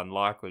 Yes, it's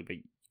unlikely, but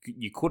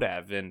you could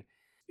have, and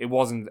it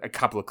wasn't a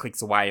couple of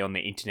clicks away on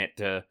the internet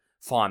to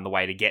find the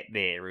way to get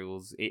there.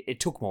 It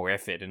took more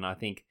effort, and I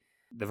think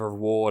the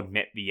reward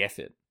met the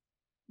effort.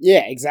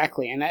 Yeah,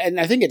 exactly. And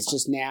I think it's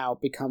just now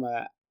become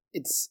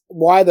it's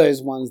why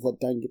those ones that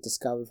don't get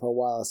discovered for a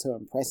while are so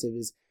impressive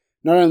is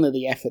not only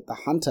the effort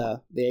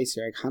the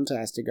Easter egg hunter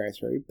has to go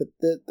through, but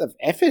the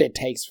effort it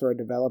takes for a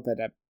developer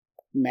to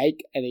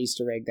make an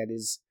Easter egg that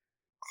is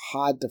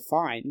hard to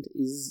find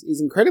is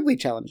incredibly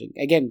challenging.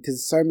 Again,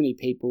 because so many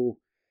people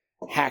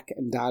hack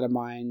and data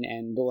mine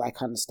and all that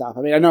kind of stuff.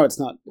 I mean, I know it's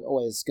not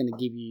always going to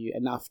give you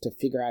enough to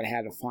figure out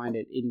how to find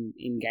it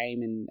in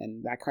game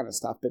and that kind of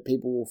stuff, but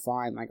people will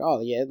find like, oh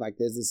yeah, like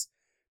there's this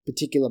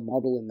particular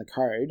model in the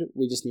code,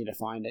 we just need to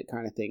find it,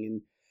 kind of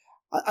thing.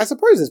 And I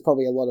suppose there's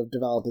probably a lot of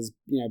developers,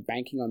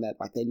 banking on that.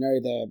 Like, they know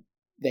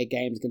their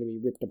game's going to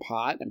be ripped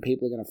apart and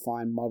people are going to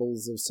find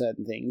models of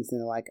certain things, and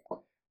they're like,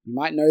 you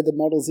might know the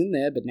model's in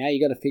there, but now you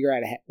got to figure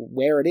out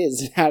where it is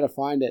and how to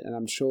find it. And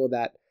I'm sure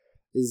that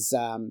is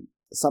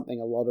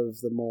something a lot of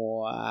the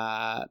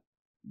more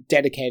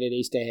dedicated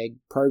Easter egg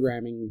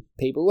programming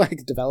people,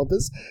 like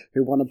developers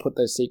who want to put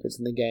those secrets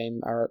in the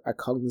game, are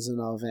cognizant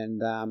of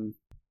and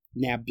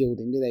now build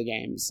into their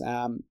games.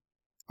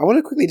 I want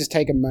to quickly just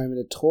take a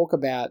moment to talk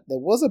about, there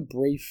was a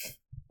brief,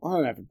 I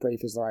don't know if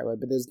brief is the right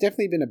word, but there's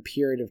definitely been a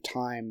period of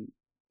time,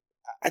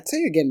 I'd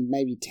say again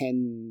maybe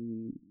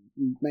 10,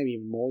 maybe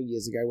even more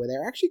years ago, where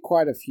there are actually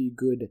quite a few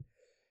good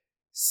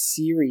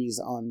series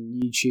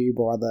on YouTube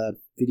or other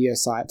video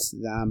sites.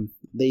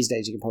 These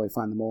days you can probably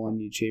find them all on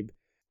YouTube,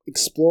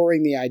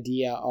 exploring the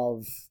idea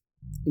of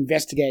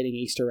investigating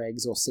Easter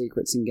eggs or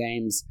secrets in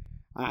games.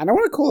 And I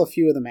want to call a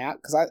few of them out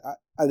because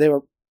they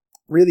were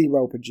really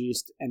well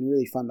produced and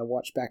really fun to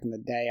watch back in the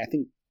day. I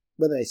think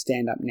whether they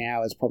stand up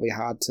now is probably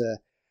hard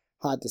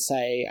to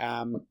say.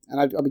 And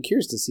I'd be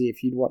curious to see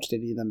if you'd watched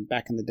any of them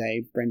back in the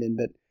day, Brendan.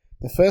 But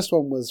the first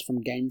one was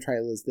from Game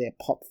Trailers, their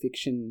Pop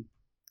Fiction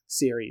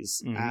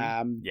series.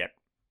 Mm-hmm. Yep.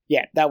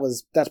 Yeah,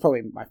 that's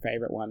probably my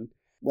favorite one,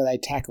 where they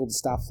tackled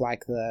stuff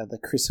like the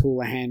Chris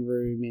Houlihan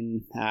room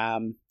in A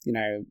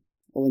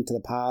Link to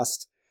the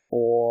Past.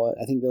 Or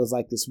I think there was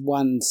like this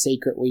one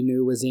secret we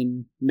knew was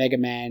in Mega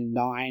Man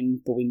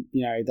 9, but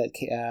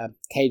that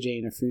Keiji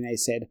Inafune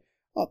said,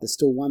 oh, there's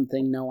still one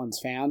thing no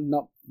one's found.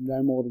 No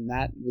more than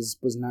that was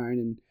known,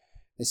 and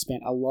they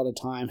spent a lot of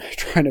time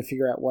trying to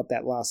figure out what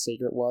that last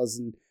secret was,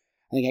 and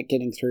I think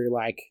getting through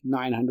like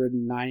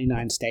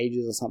 999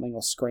 stages or something,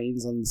 or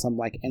screens on some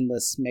like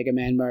endless Mega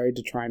Man mode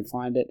to try and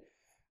find it.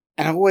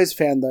 And I've always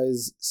found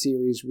those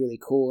series really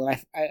cool.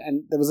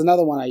 And there was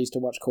another one I used to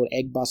watch called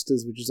Egg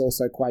Busters, which is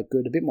also quite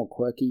good, a bit more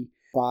quirky,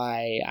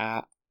 by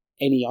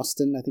Annie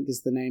Austin, I think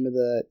is the name of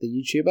the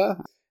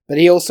YouTuber. But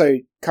he also,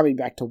 coming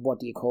back to what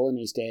do you call an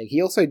Easter egg,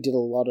 he also did a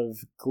lot of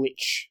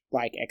glitch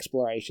like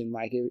exploration.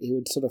 Like he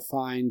would sort of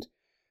find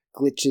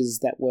glitches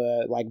that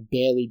were like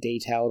barely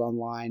detailed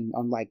online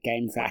on like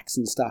GameFAQs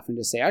and stuff, and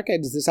just say, okay,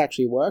 does this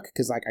actually work?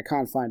 Because like I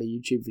can't find a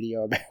YouTube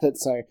video about it,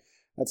 so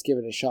let's give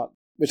it a shot.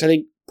 Which I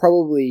think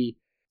probably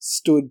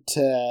stood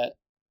to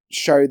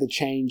show the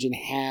change in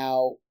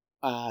how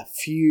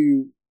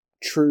few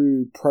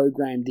true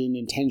programmed-in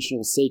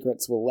intentional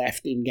secrets were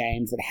left in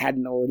games that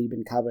hadn't already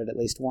been covered at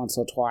least once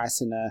or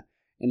twice in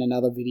in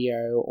another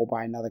video or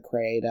by another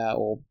creator,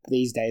 or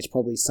these days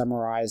probably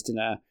summarized in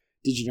a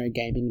Did You Know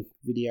Gaming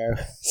video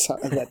so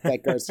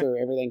that goes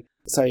through everything.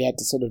 So you had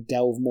to sort of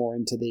delve more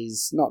into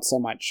these, not so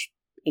much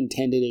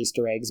intended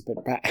Easter eggs, but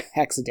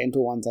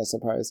accidental ones, I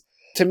suppose.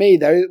 To me,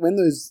 though, when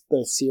those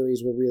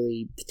series were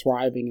really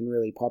thriving and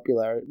really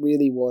popular, it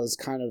really was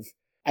kind of,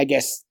 I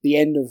guess, the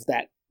end of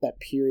that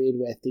period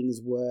where things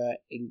were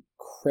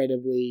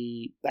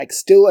incredibly, like,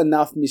 still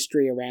enough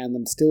mystery around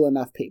them, still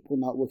enough people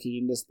not looking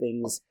into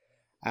things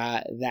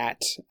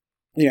that,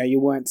 you know, you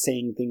weren't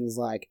seeing things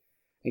like,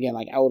 again,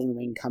 like Elden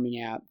Ring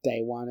coming out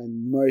day one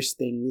and most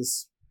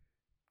things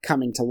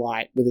coming to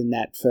light within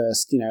that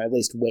first, you know, at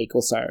least week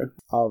or so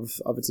of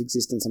its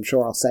existence. I'm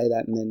sure I'll say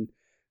that, and then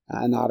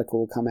an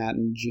article will come out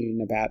in June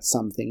about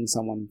something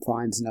someone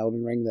finds in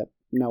Elden Ring that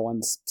no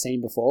one's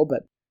seen before.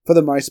 But for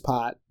the most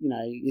part, you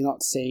know, you're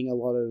not seeing a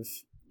lot of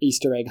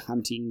Easter egg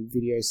hunting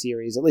video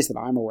series, at least that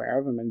I'm aware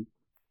of. I mean,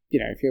 you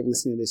know, if you're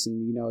listening to this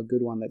and you know a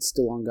good one that's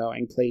still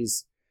ongoing,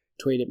 please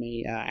tweet at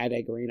me at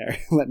Eggerino.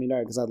 Let me know,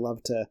 because I'd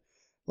love to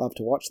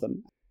watch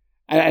them.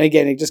 And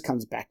again, it just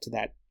comes back to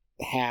that,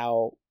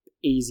 how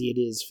easy it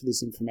is for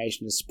this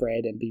information to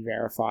spread and be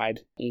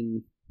verified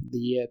in the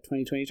year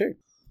 2022.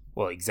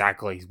 Well,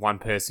 exactly. One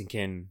person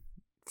can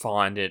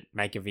find it,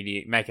 make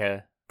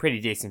a pretty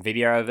decent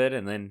video of it,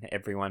 and then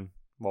everyone,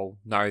 well,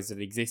 knows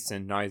it exists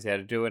and knows how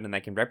to do it, and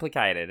they can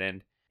replicate it.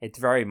 And it's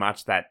very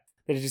much that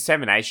the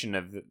dissemination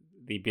of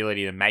the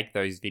ability to make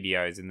those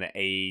videos and the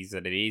ease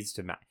that it is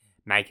to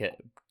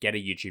get a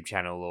YouTube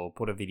channel or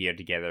put a video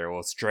together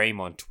or stream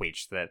on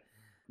Twitch that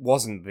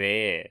wasn't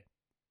there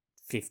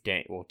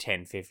 15 or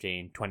 10,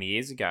 15, 20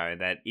 years ago,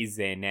 that is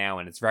there now.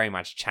 And it's very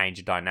much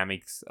changed the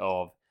dynamics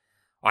of,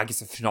 I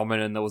guess, a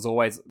phenomenon that was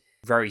always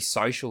very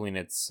social in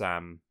its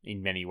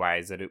in many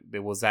ways, that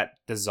there was that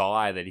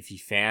desire that if you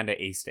found an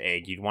Easter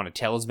egg, you'd want to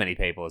tell as many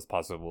people as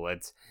possible.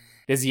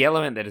 There's the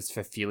element that is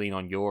fulfilling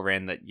on your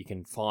end, that you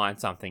can find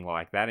something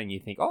like that and you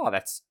think, oh,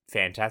 that's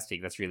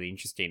fantastic, that's really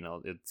interesting,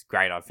 it's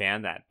great, I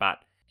found that. But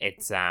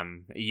it's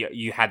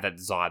you had that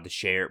desire to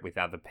share it with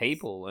other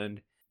people.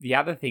 And the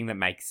other thing that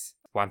makes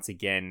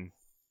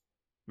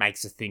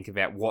us think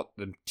about what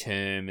the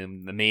term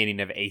and the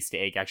meaning of Easter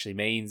egg actually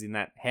means, in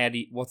that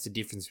what's the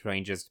difference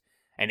between just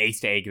an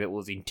Easter egg that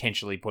was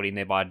intentionally put in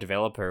there by a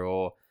developer,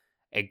 or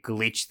a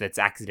glitch that's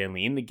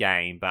accidentally in the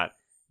game, but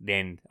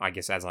then, I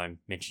guess, as I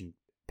mentioned,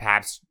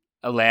 perhaps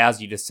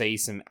allows you to see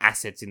some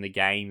assets in the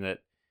game that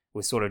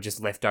were sort of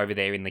just left over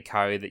there in the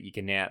code, that you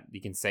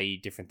can see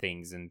different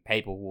things, and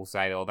people will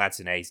say, oh, that's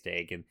an Easter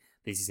egg and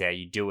this is how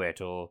you do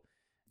it. Or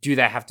do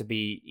they have to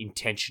be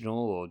intentional,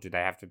 or do they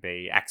have to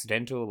be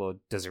accidental, or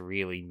does it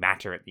really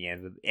matter at the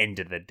end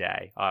of the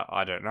day?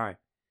 I don't know.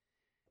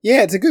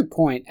 Yeah, it's a good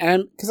point.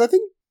 Because I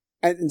think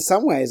in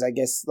some ways, I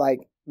guess,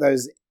 like,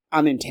 those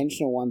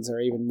unintentional ones are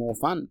even more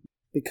fun,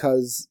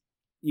 because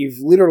you've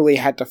literally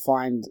had to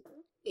find,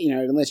 you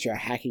know, unless you're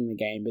hacking the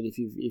game, but if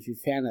you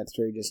found that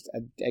through just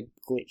a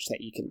glitch that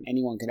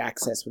anyone could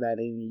access without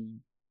any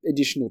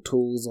additional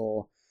tools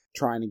or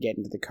trying to get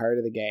into the code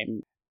of the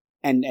game,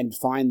 and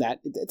find that,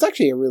 it's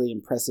actually a really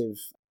impressive,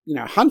 you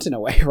know, hunt in a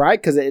way,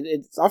 right? Because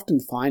it's often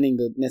finding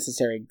the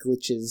necessary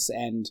glitches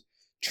and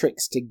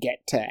tricks to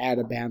get to out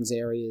of bounds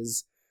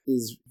areas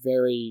is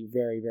very,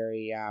 very,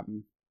 very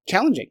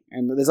challenging.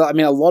 And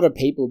a lot of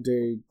people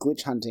do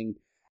glitch hunting,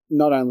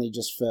 not only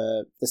just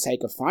for the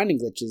sake of finding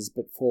glitches,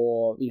 but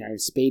for, you know,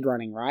 speed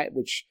running, right?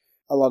 Which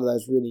a lot of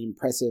those really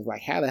impressive,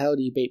 like, how the hell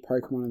do you beat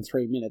Pokemon in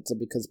 3 minutes? Are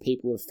because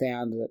people have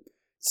found a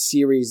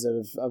series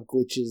of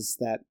glitches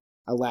that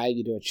allow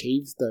you to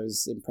achieve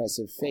those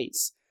impressive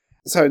feats.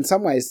 So in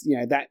some ways, you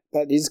know, that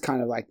is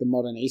kind of like the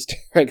modern Easter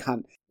egg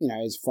hunt, you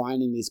know, is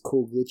finding these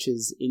cool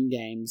glitches in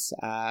games,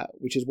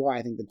 which is why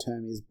I think the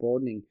term is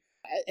broadening.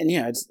 And,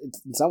 you know, it's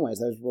in some ways,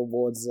 those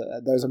rewards,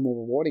 those are more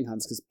rewarding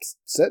hunts, because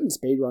certain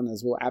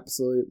speedrunners will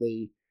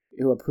absolutely,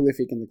 who are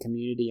prolific in the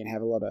community and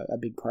have a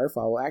big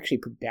profile, will actually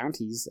put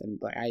bounties and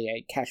like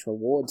cash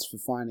rewards for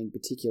finding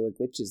particular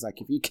glitches.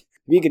 Like, if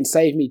you can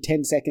save me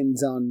 10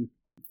 seconds on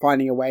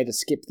finding a way to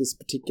skip this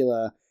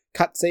particular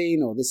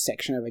cutscene or this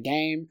section of a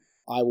game,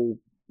 I will,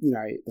 you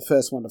know, the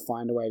first one to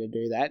find a way to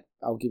do that,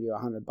 I'll give you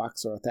 $100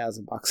 or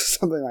 $1,000 or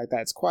something like that.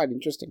 It's quite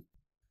interesting.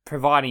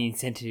 Providing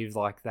incentives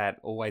like that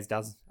always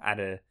does add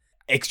a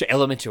extra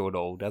element to it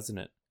all, doesn't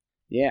it?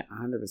 Yeah,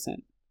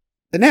 100%.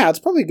 But now it's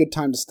probably a good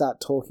time to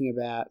start talking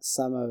about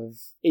some of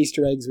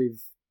Easter eggs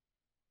we've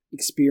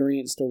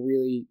experienced or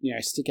really, you know,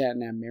 stick out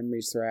in our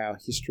memories through our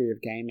history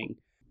of gaming.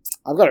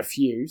 I've got a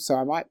few, so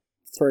I might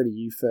throw to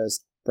you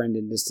first,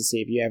 Brendan, just to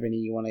see if you have any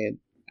you want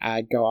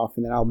to go off,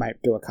 and then I'll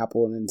do a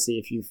couple and then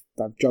see if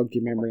I've jogged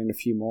your memory in a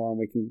few more, and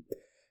we can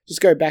just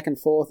go back and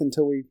forth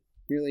until we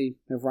really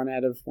have run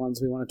out of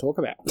ones we want to talk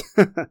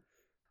about.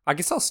 I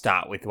guess I'll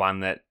start with one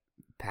that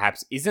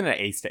perhaps isn't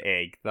an Easter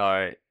egg,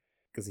 though,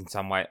 because in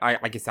some way,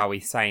 I guess, are we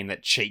saying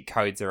that cheat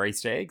codes are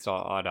Easter eggs?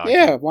 I don't.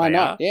 Yeah, why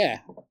not? Yeah,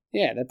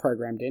 they're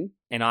programmed in.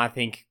 And I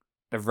think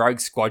the Rogue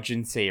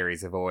Squadron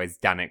series have always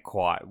done it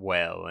quite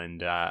well,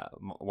 and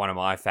one of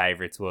my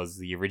favourites was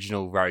the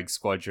original Rogue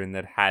Squadron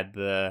that had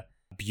the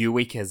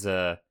Buick as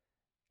a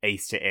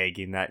Easter egg,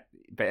 in that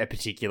a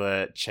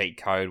particular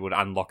cheat code would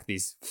unlock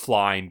this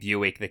flying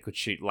Buick that could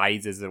shoot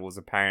lasers that was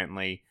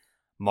apparently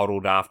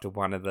modelled after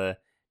one of the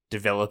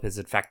developers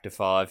at Factor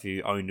 5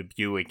 who owned a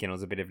Buick, and it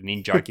was a bit of an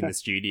in-joke in the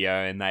studio,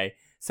 and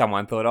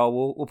someone thought,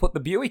 oh, we'll put the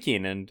Buick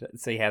in and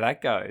see how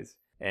that goes.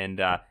 And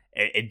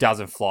it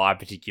doesn't fly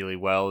particularly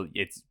well.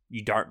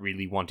 You don't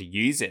really want to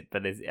use it,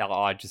 but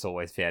I just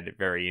always found it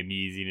very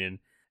amusing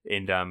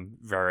and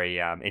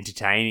very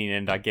entertaining.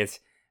 And I guess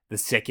the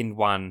second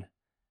one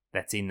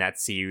that's in that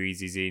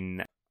series is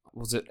in,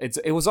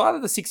 it was either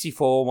the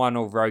 64 one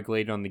or Rogue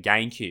Leader on the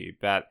GameCube,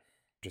 but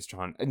it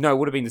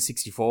would have been the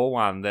 64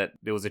 one, that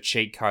there was a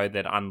cheat code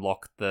that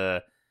unlocked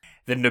the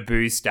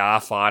Naboo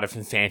starfighter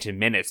from Phantom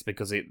Menace,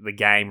 because the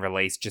game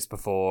released just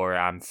before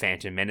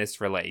Phantom Menace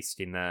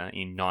released in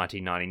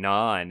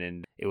 1999,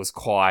 and it was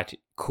quite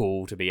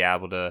cool to be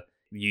able to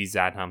use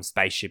that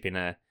spaceship in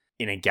a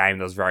game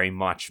that was very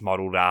much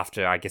modelled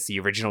after, I guess, the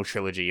original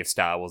trilogy of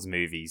Star Wars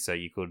movies. So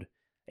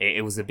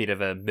it was a bit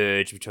of a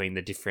merge between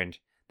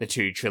the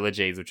two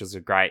trilogies, which was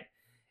a great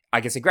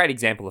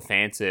example of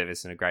fan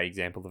service and a great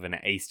example of an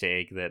Easter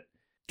egg that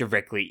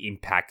directly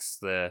impacts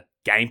the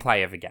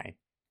gameplay of a game.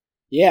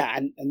 Yeah,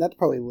 and that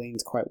probably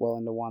leans quite well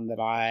into one that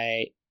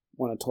I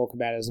want to talk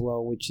about as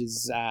well, which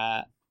is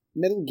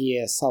Metal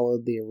Gear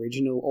Solid, the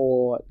original,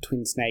 or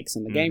Twin Snakes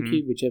on the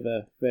GameCube,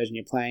 whichever version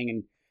you're playing,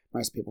 and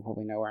most people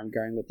probably know where I'm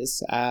going with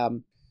this.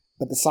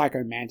 But the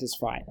Psycho Mantis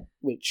fight,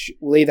 which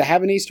will either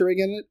have an Easter egg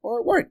in it or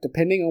it won't,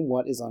 depending on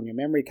what is on your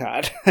memory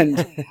card. And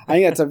I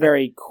think that's a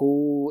very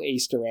cool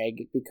Easter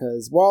egg,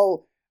 because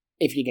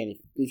if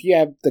you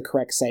have the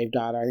correct save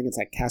data, I think it's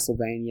like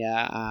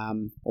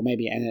Castlevania, or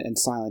maybe and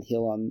Silent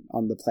Hill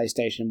on the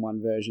PlayStation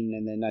 1 version,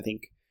 and then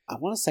I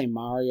want to say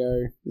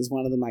Mario is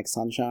one of them, like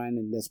Sunshine,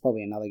 and there's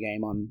probably another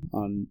game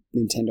on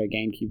Nintendo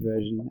GameCube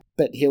version.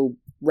 But he'll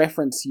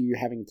reference you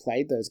having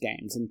played those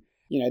games, and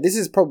this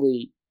is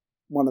probably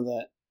one of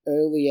the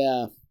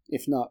earlier,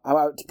 if not,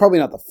 it's probably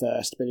not the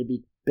first,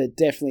 but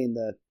definitely in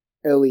the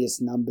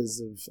earliest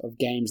numbers of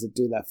games that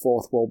do that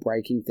fourth wall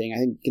breaking thing. I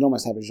think you can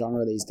almost have a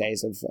genre these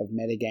days of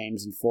meta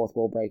games and fourth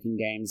wall breaking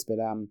games, but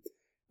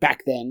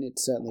back then it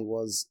certainly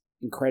was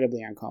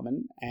incredibly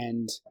uncommon,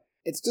 and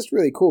it's just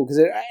really cool because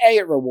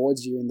it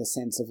rewards you in the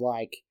sense of,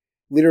 like,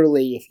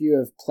 literally, if you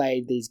have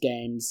played these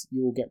games,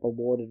 you will get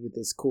rewarded with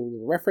this cool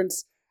little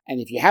reference, and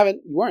if you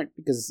haven't, you won't,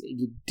 because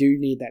you do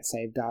need that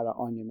save data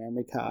on your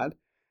memory card.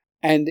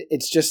 And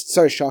it's just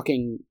so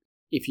shocking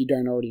if you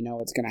don't already know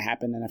what's going to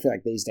happen. And I feel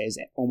like these days,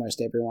 almost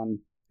everyone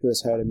who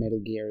has heard of Metal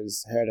Gear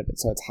has heard of it.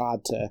 So it's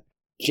hard to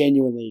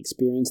genuinely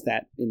experience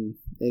that in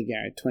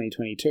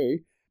 2022.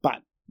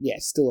 But yeah,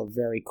 still a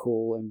very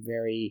cool and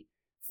very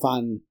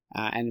fun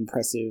and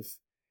impressive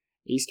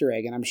Easter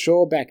egg. And I'm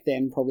sure back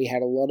then probably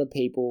had a lot of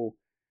people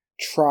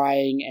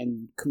trying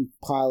and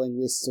compiling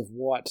lists of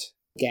what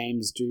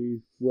games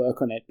do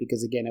work on it.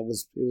 Because again, it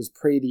was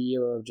pre the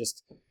era of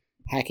just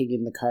hacking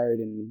in the code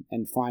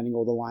and finding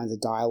all the lines of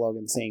dialogue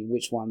and seeing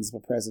which ones were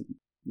present.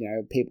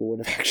 People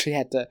would have actually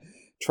had to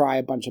try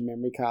a bunch of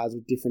memory cards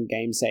with different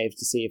game saves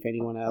to see if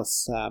anyone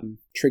else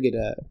triggered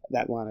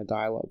that line of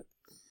dialogue.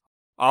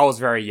 I was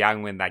very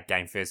young when that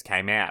game first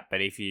came out,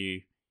 but if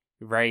you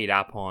read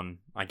up on,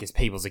 I guess,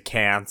 people's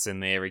accounts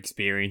and their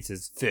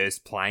experiences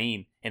first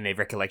playing and their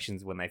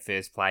recollections when they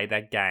first played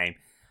that game,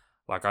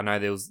 like, I know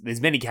there's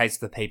many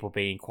cases of people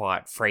being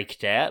quite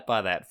freaked out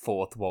by that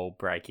fourth wall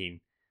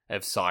breaking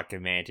of Psycho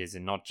Mantis,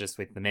 and not just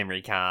with the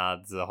memory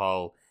cards, the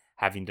whole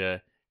having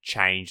to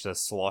change the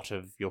slot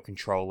of your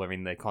controller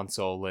in the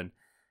console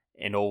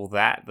and all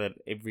that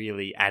it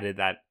really added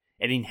that,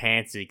 it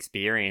enhanced the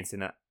experience,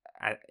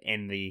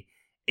 and the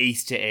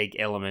Easter egg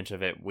element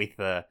of it with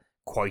the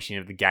quoting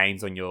of the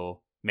games on your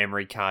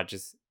memory card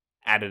just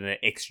added an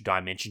extra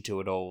dimension to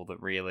it all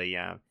that really,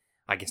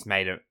 I guess,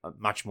 made it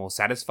much more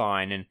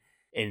satisfying,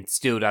 and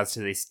still does to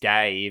this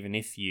day, even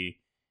if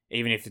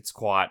it's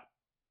quite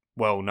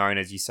well known,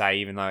 as you say,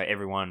 even though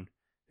everyone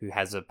who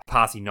has a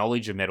passing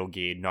knowledge of Metal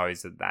Gear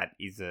knows that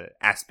is an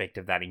aspect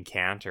of that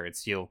encounter, it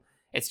still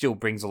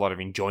brings a lot of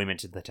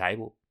enjoyment to the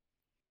table.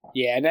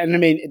 Yeah, and I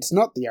mean, it's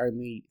not the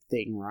only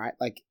thing, right?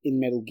 Like, in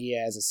Metal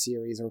Gear as a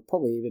series, or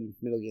probably even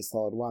Metal Gear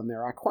Solid 1,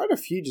 there are quite a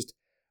few just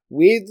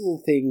weird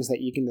little things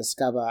that you can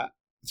discover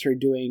through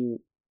doing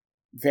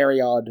very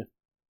odd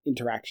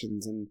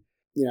interactions. And,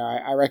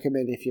 I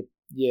recommend if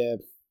you're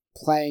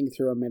playing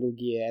through a Metal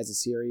Gear as a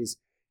series,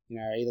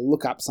 either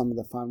look up some of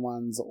the fun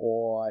ones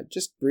or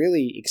just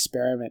really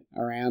experiment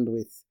around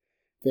with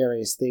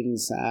various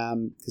things.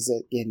 Because,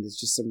 again, there's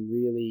just some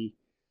really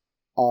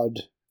odd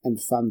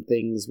and fun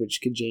things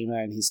which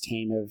Kojima and his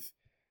team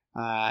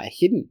have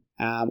hidden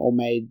or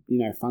made,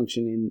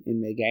 function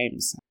in their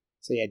games.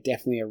 So, yeah,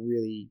 definitely a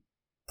really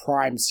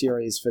prime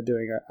series for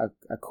doing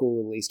a cool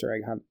little Easter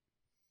egg hunt.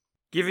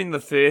 Given the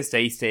first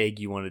Easter egg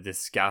you want to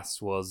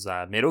discuss was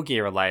Metal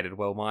Gear related,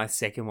 well, my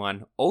second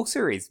one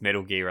also is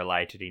Metal Gear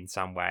related in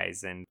some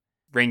ways, and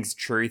rings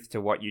truth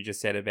to what you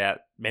just said about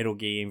Metal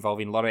Gear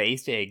involving a lot of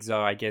Easter eggs.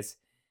 So I guess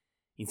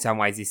in some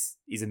ways this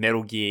is a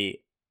Metal Gear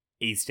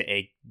Easter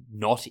egg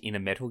not in a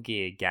Metal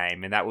Gear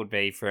game, and that would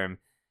be from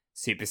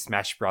Super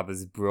Smash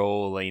Brothers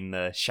Brawl in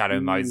the Shadow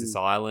Moses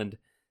Island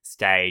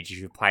stage. If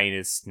you're playing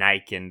as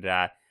Snake and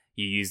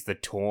you use the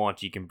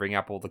taunt, you can bring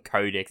up all the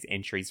codex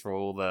entries for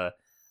all the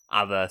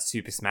other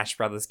Super Smash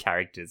Brothers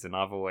characters, and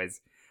I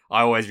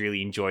always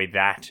really enjoyed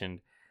that.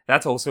 And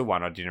that's also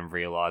one I didn't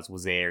realize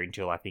was there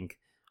until I think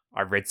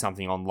I read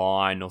something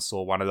online or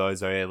saw one of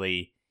those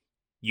early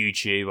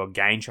YouTube or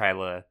game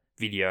trailer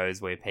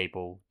videos where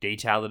people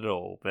detailed it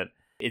all. But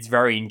it's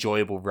very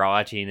enjoyable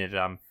writing. It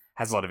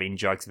has a lot of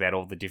in-jokes about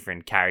all the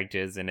different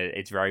characters, and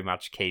it's very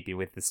much keeping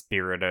with the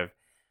spirit of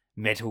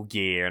Metal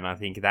Gear. And I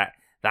think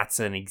that's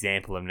an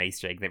example of an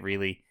Easter egg that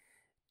really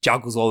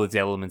juggles all its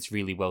elements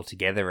really well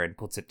together and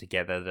puts it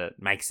together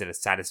that makes it a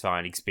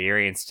satisfying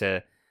experience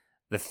to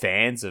the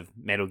fans of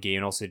Metal Gear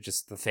and also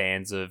just the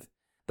fans of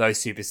those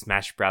Super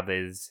Smash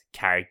Brothers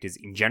characters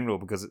in general.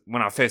 Because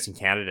when I first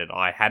encountered it,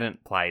 I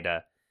hadn't played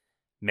a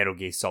Metal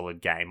Gear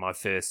Solid game. My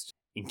first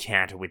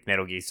encounter with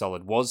Metal Gear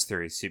Solid was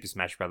through Super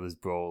Smash Brothers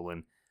Brawl,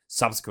 and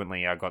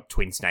subsequently I got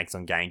Twin Snakes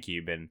on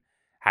GameCube and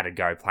had a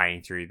go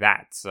playing through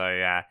that. So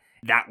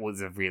that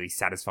was a really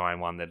satisfying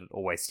one that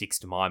always sticks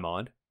to my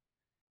mind.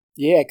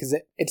 Yeah, because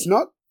it's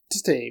not,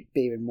 just to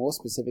be even more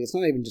specific, it's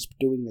not even just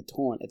doing the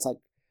taunt. It's like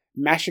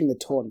mashing the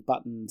taunt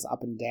buttons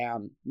up and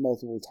down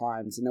multiple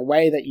times in a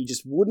way that you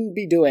just wouldn't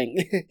be doing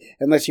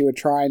unless you were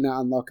trying to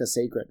unlock a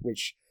secret,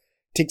 which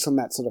ticks on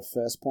that sort of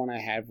first point I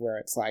have where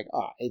it's like,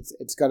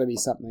 it's got to be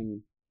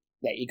something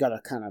that you got to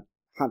kind of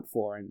hunt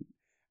for, and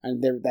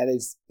that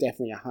is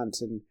definitely a hunt.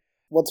 And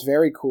what's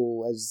very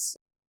cool is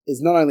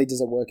not only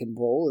does it work in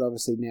Brawl, it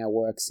obviously now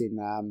works in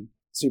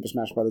Super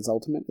Smash Bros.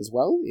 Ultimate as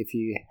well. If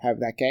you have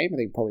that game, I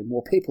think probably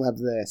more people have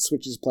their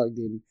Switches plugged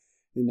in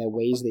than their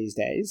Wiis these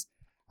days.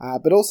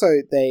 But also,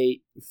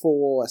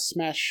 for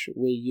Smash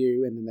Wii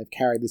U, and then they've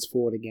carried this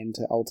forward again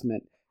to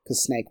Ultimate,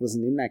 because Snake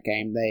wasn't in that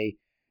game, they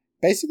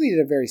basically did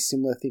a very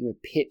similar thing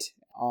with Pit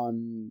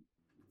on,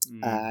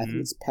 I think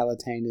it's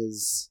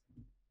Palutena's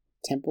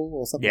Temple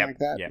or something like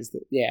that.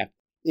 Yep.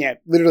 Yeah,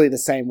 literally the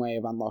same way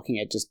of unlocking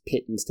it, just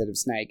Pit instead of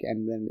Snake,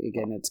 and then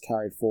again it's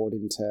carried forward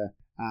into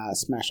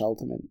Smash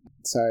Ultimate.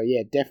 So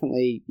yeah,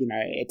 definitely,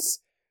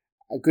 it's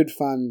a good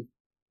fun.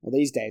 Well,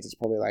 these days it's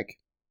probably like,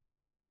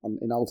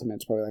 in Ultimate,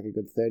 it's probably like a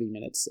good 30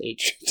 minutes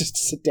each just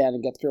to sit down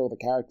and get through all the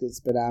characters.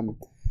 But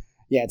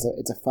yeah,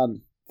 it's a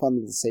fun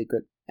little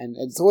secret, and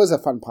it's always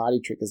a fun party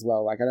trick as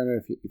well. Like, I don't know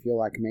if you're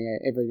like me,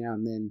 every now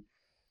and then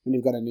when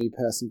you've got a new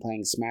person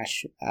playing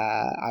Smash,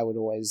 I would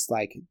always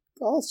like,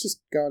 let's just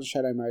go on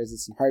Shadow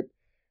Moses and hope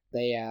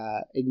they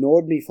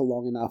ignored me for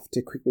long enough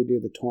to quickly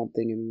do the taunt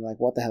thing, and like,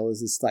 what the hell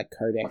is this like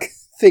codec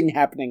thing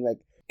happening? Like,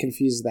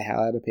 confuses the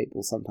hell out of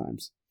people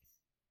sometimes.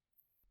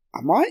 I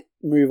might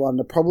move on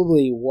to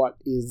probably what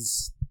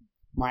is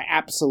my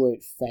absolute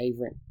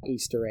favourite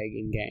Easter egg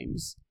in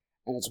games,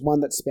 and it's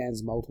one that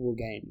spans multiple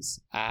games.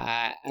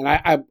 And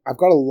I've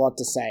got a lot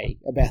to say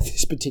about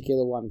this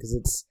particular one, because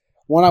it's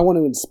one I want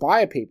to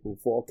inspire people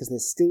for, because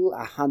there's still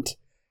a hunt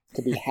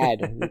to be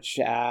had, which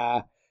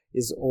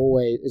is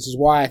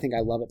why I think I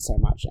love it so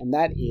much. And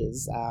that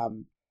is,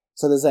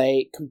 so there's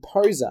a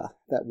composer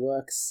that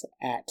works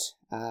at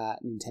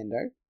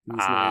Nintendo.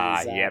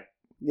 Yep.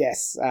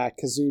 Yes,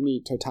 Kazumi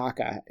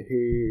Totaka,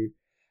 who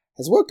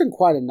has worked on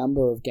quite a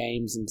number of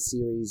games and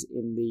series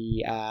in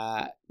the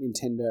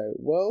Nintendo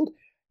world.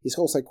 He's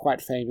also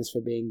quite famous for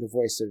being the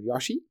voice of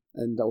Yoshi,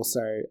 and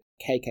also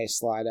KK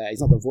Slider. He's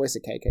not the voice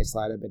of KK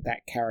Slider, but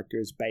that character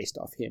is based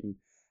off him,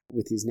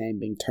 with his name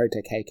being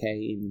Tota KK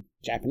in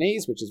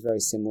Japanese, which is very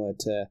similar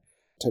to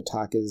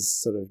Totaka's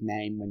sort of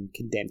name when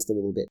condensed a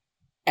little bit.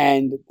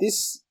 And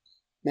this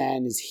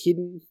man is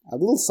hidden a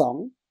little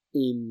song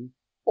in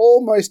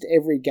almost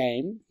every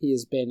game he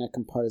has been a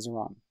composer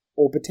on,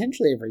 or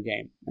potentially every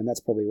game, and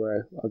that's probably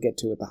where I'll get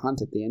to with the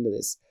hunt at the end of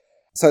this.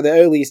 So the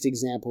earliest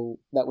example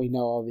that we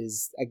know of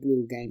is a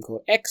little game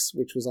called X,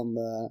 which was on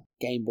the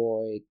Game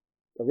Boy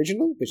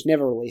original, which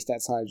never released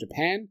outside of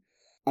Japan.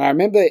 And I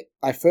remember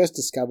I first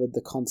discovered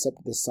the concept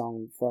of this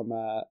song from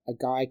a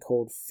guy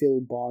called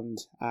Phil Bond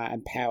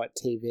and Pow at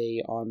TV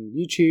on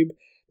YouTube.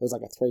 There was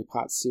like a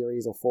 3-part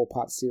series or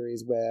 4-part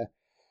series where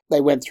they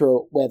went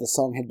through where the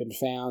song had been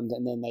found,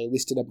 and then they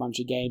listed a bunch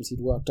of games he'd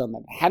worked on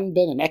that hadn't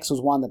been, and X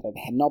was one that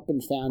had not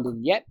been found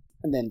in yet.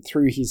 And then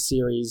through his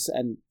series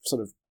and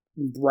sort of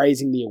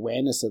raising the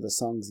awareness of the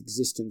song's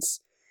existence,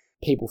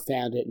 people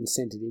found it and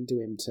sent it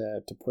into him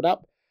to put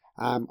up.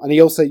 And he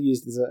also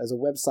used as a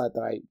website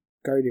that I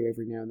go to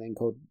every now and then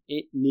called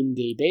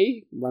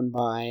NimDB, run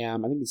by, I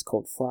think it's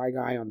called Fry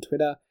Guy on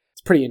Twitter.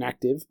 It's pretty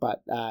inactive,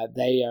 but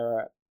they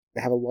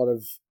have a lot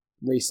of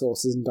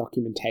resources and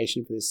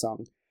documentation for this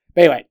song.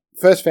 But anyway,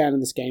 first found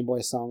in this Game Boy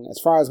song. As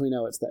far as we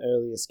know, it's the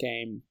earliest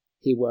game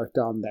he worked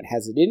on that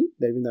has it in,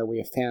 even though we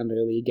have found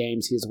earlier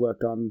games he has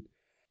worked on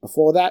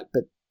before that,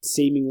 but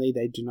seemingly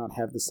they do not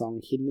have the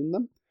song hidden in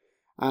them.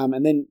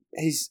 And then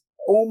he's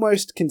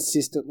almost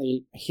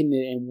consistently hidden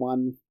it in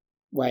one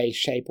way,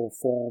 shape, or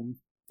form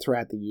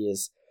throughout the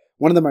years.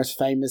 One of the most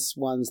famous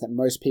ones that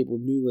most people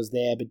knew was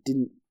there but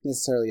didn't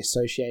necessarily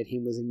associate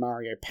him was in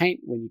Mario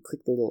Paint, when you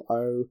click the little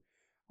O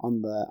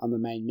on the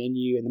main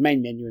menu. And the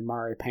main menu in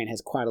Mario Paint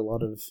has quite a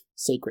lot of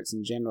secrets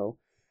in general.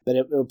 But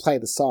it would play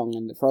the song,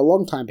 and for a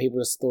long time people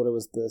just thought it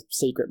was the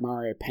secret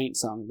Mario Paint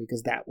song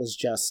because that was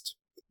just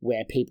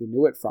where people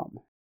knew it from.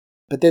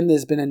 But then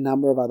there's been a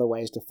number of other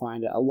ways to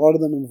find it. A lot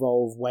of them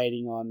involve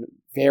waiting on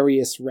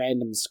various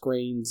random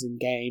screens in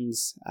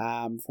games,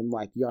 from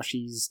like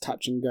Yoshi's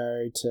Touch and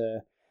Go to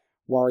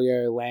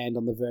Wario Land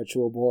on the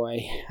Virtual Boy.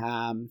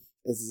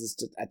 This is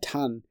just a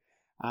ton.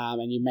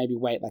 And you maybe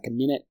wait like a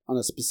minute on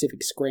a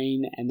specific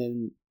screen, and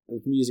then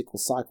the music will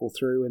cycle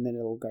through, and then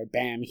it'll go,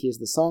 bam, here's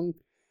the song.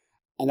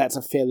 And that's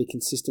a fairly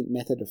consistent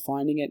method of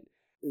finding it.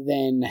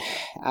 Then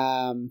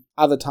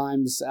other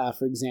times,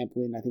 for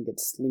example, in I think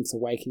it's Link's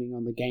Awakening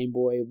on the Game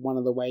Boy, one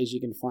of the ways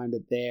you can find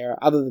it there,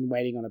 other than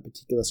waiting on a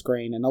particular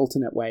screen, an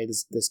alternate way,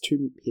 there's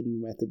two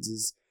hidden methods,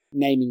 is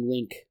naming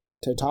Link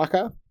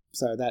Totaka.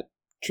 So that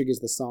triggers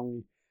the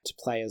song to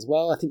play as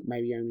well. I think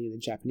maybe only in the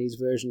Japanese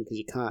version, because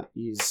you can't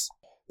use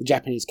the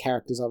Japanese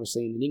characters,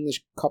 obviously, in an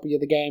English copy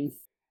of the game.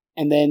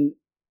 And then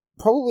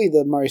probably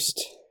the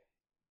most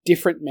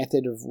different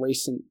method of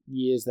recent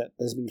years that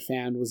has been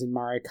found was in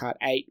Mario Kart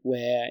 8,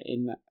 where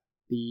in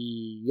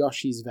the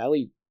Yoshi's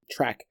Valley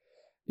track,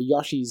 the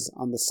Yoshis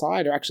on the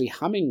side are actually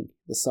humming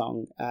the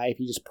song. If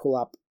you just pull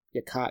up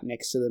your cart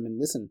next to them and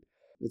listen,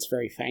 it's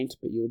very faint,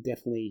 but you'll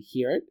definitely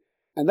hear it.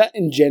 And that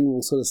in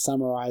general sort of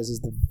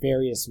summarizes the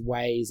various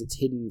ways it's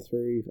hidden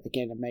through,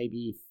 again,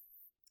 maybe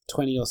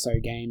 20 or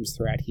so games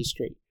throughout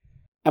history.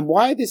 And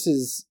why this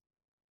is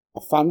a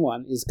fun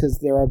one is because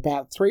there are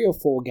about 3 or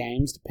 4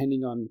 games,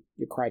 depending on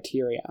your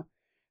criteria,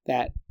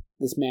 that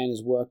this man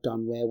has worked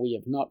on where we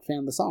have not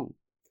found the song.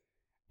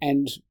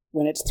 And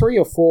when it's 3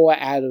 or 4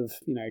 out of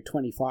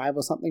 25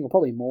 or something, or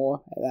probably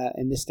more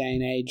in this day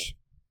and age,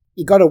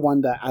 you got to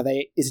wonder,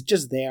 is it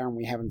just there and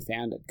we haven't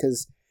found it?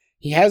 Because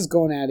he has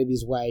gone out of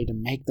his way to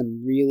make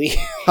them really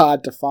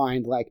hard to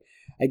find. Like,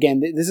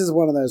 again, this is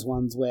one of those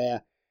ones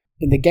where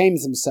in the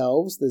games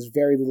themselves, there's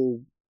very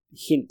little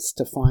hints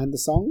to find the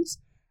songs.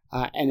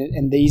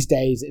 And these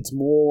days, it's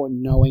more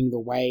knowing the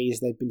ways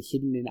they've been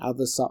hidden in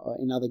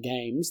other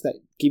games that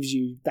gives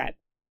you that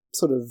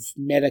sort of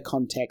meta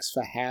context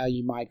for how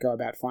you might go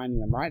about finding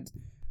them, right?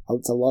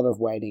 It's a lot of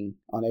waiting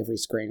on every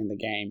screen in the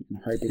game and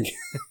hoping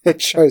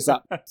it shows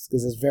up, because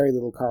there's very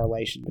little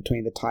correlation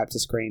between the types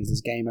of screens.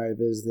 There's game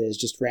overs, there's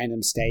just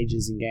random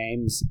stages in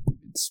games.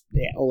 It's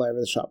all over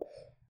the shop.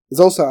 There's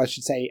also, I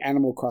should say,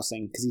 Animal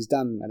Crossing, because he's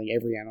done, I think,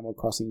 every Animal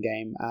Crossing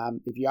game.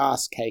 If you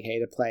ask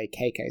KK to play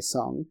KK's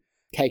song,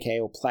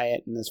 KK will play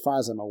it, and as far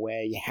as I'm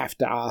aware, you have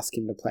to ask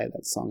him to play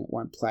that song. It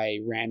won't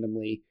play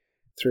randomly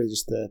through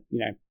just the,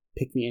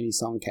 pick me any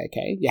song,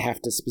 KK. You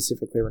have to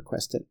specifically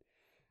request it,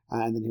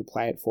 and then he'll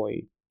play it for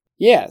you.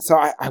 Yeah, so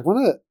I want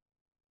to,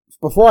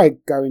 before I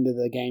go into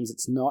the games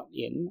it's not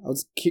in, I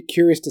was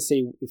curious to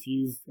see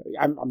if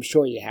I'm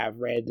sure you have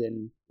read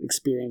and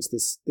experienced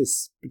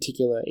this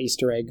particular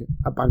Easter egg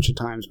a bunch of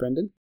times,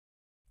 Brendan.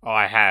 Oh,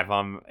 I have.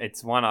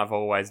 It's one I've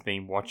always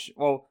been watching.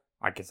 Well,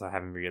 I guess I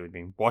haven't really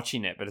been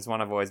watching it, but it's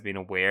one I've always been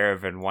aware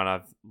of, and one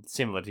I've,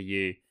 similar to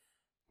you,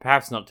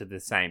 perhaps not to the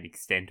same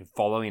extent of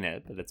following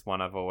it, but it's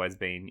one I've always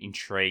been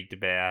intrigued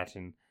about,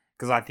 and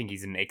because I think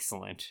he's an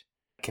excellent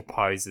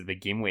composer to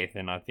begin with,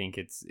 and I think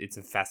it's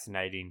a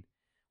fascinating,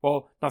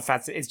 well, not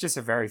fascinating, it's just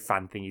a very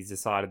fun thing he's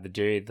decided to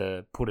do,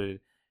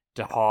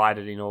 to hide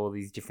it in all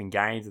these different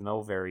games, and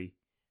all very,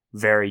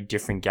 very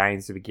different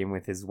games to begin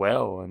with as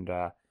well, and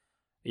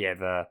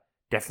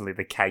definitely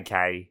the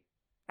KK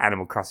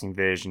Animal Crossing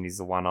version is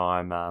the one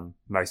I'm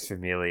most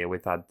familiar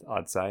with,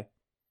 I'd say.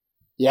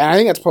 Yeah, I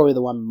think that's probably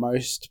the one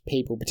most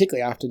people,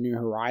 particularly after New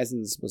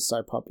Horizons was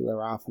so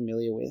popular, are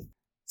familiar with.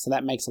 So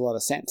that makes a lot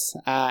of sense.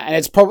 And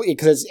it's probably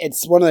because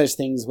it's one of those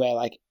things where,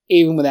 like,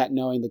 even without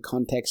knowing the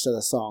context of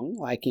the song,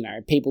 like,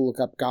 people look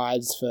up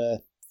guides for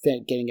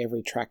getting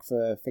every track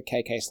for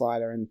KK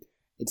Slider, and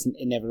it's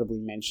inevitably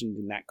mentioned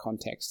in that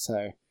context.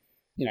 So,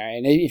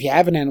 and if you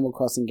have an Animal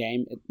Crossing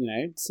game,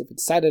 if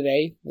it's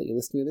Saturday that you're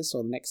listening to this,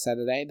 or the next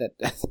Saturday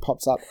that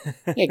pops up,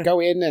 go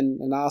in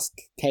and ask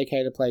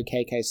KK to play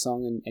KK's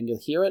song, and you'll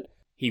hear it.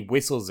 He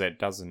whistles it,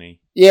 doesn't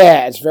he?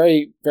 Yeah, it's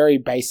very, very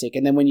basic.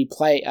 And then when you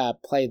play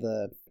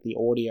the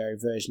audio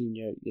version in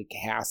your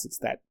house, it's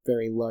that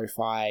very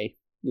lo-fi,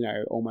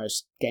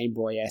 almost Game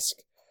Boy-esque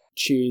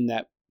tune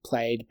that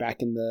played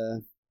back in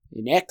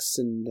X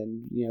and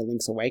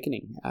Link's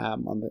Awakening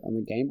on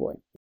the Game Boy.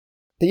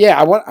 But yeah,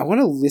 I want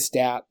to list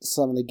out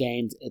some of the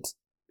games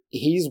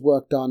he's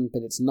worked on,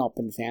 but it's not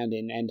been found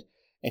in. And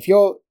if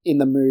you're in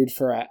the mood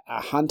for a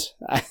hunt,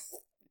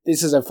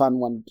 this is a fun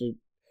one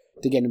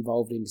to get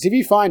involved in. Because if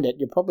you find it,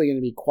 you're probably going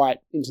to be quite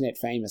internet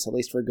famous, at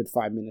least for a good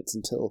 5 minutes,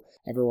 until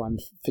everyone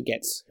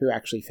forgets who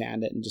actually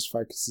found it and just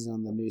focuses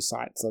on the news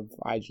sites of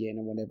IGN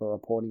and whatever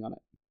reporting on it.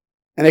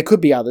 And there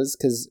could be others,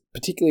 because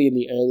particularly in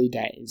the early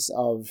days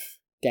of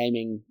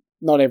gaming,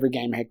 not every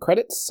game had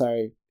credits.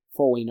 So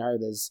for all we know,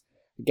 there's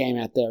a game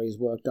out there he's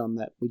worked on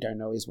that we don't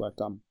know he's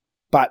worked on.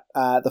 But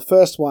the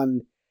first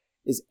one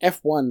is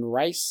F1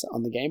 Race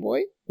on the Game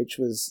Boy, which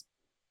was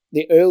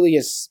the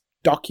earliest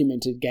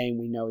documented game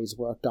we know he's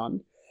worked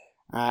on.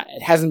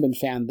 It hasn't been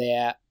found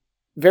there.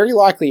 Very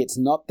likely it's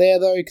not there,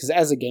 though, because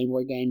as a Game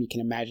Boy game, you can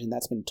imagine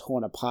that's been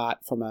torn apart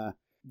from a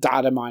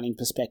data mining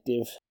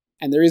perspective.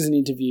 And there is an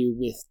interview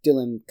with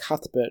Dylan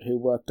Cuthbert, who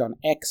worked on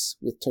X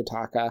with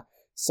Totaka,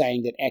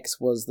 saying that X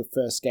was the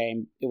first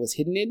game it was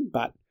hidden in,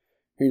 but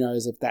who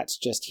knows if that's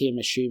just him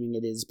assuming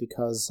it is,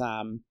 because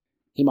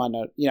he might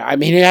not, he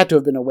had to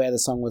have been aware the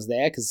song was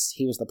there because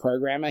he was the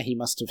programmer. He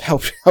must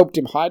have helped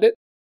him hide it,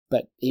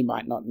 but he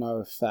might not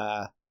know if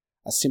a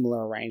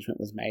similar arrangement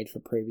was made for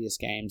previous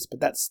games. But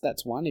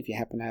that's one, if you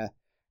happen to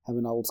have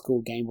an old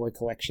school Game Boy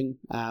collection,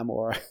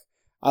 or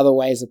other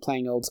ways of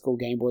playing old school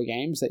Game Boy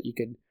games that you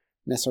could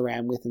mess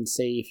around with and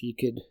see if you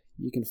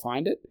can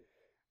find it.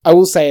 I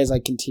will say, as I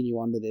continue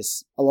on to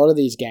this, a lot of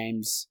these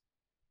games,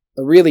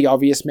 the really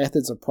obvious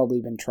methods have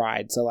probably been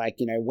tried. So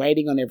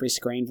waiting on every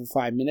screen for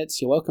 5 minutes,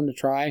 you're welcome to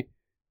try.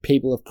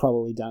 People have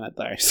probably done it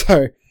though.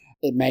 So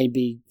it may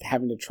be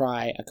having to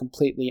try a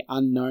completely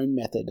unknown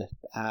method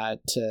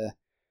to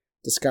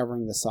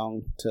discovering the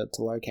song to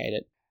locate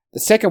it. The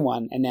second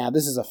one, and now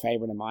this is a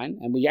favourite of mine,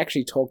 and we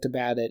actually talked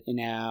about it in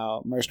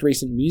our most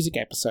recent music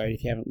episode,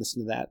 if you haven't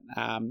listened to that.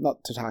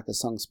 Not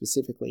Totaka's song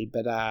specifically,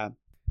 but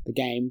the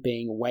game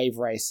being Wave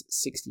Race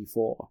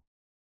 64,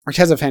 which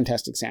has a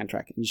fantastic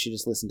soundtrack, and you should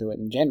just listen to it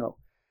in general.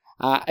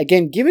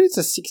 Again, given it's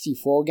a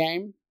 64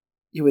 game,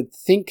 you would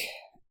think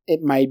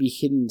it may be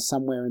hidden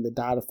somewhere in the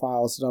data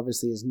files. It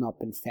obviously has not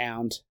been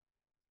found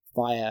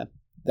via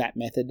that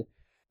method.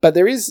 But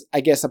there is,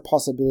 I guess, a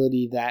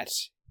possibility that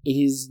it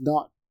is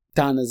not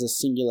done as a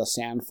singular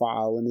sound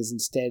file and is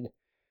instead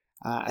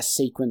a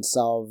sequence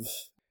of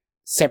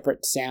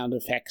separate sound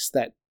effects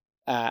that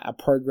are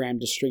programmed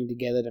to string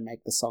together to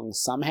make the song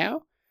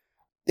somehow.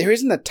 There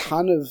isn't a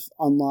ton of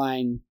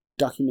online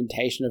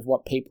documentation of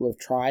what people have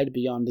tried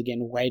beyond,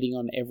 again, waiting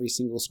on every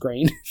single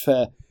screen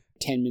for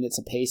 10 minutes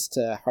a piece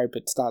to hope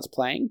it starts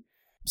playing.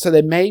 So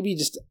there may be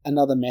just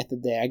another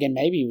method there. Again,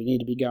 maybe we need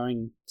to be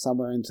going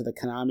somewhere into the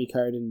Konami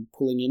code and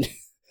pulling in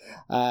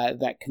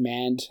that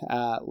command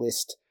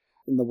list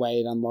in the way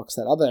it unlocks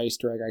that other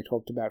Easter egg I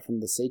talked about from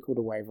the sequel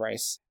to Wave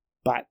Race.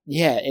 But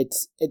yeah,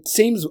 it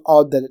seems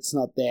odd that it's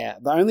not there.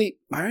 My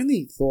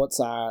only thoughts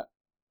are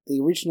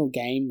the original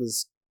game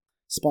was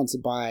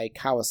sponsored by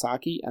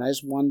Kawasaki, and I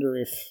just wonder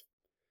if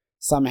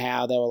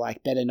somehow they were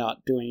like, better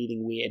not do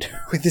anything weird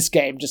with this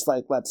game, just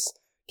let's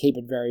keep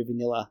it very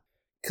vanilla.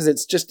 Because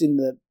it's just in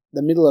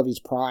the middle of his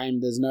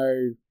prime. There's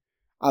no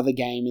other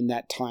game in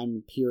that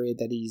time period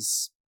that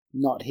he's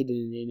not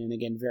hidden it in, and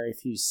again, very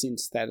few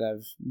since that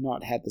have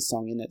not had the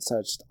song in it, so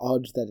it's just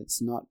odd that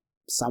it's not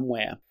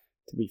somewhere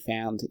to be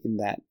found in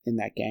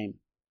that game.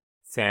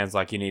 Sounds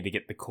like you need to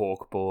get the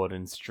cork board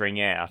and string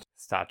out,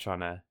 start trying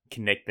to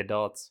connect the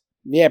dots.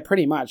 Yeah,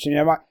 pretty much.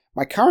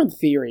 My current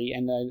theory,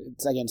 and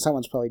it's, again,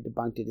 someone's probably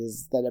debunked it,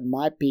 is that it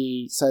might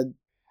be so.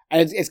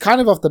 And it's kind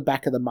of off the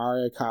back of the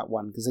Mario Kart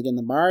one, because again,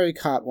 the Mario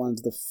Kart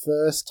one's the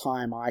first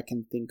time I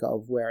can think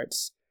of where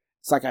it's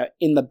like a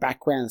in the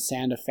background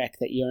sound effect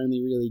that you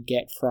only really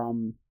get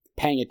from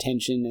paying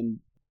attention and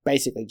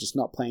basically just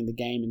not playing the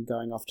game and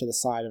going off to the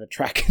side of a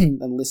track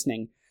and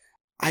listening.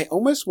 I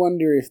almost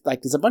wonder if,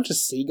 there's a bunch of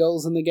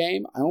seagulls in the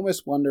game. I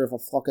almost wonder if a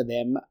flock of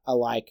them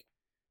are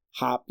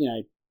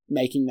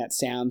making that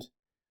sound,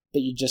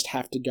 but you just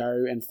have to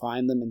go and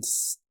find them and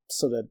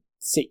sort of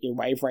sit your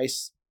Wave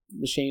Race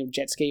machine,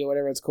 jet ski or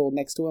whatever it's called,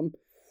 next to them.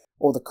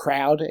 Or the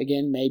crowd,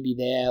 again, maybe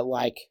they're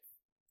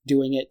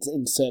doing it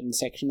in certain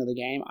section of the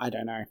game. I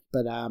don't know.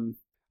 But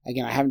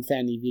again, I haven't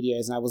found any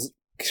videos, and I was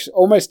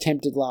almost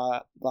tempted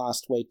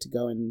last week to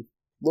go and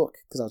look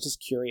because I was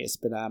just curious.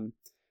 But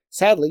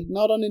sadly,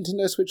 not on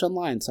Nintendo Switch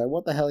Online. So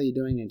what the hell are you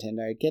doing,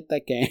 Nintendo? Get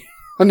that game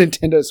on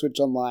Nintendo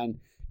Switch Online,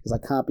 because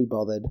I can't be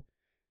bothered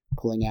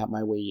pulling out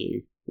my Wii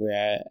U,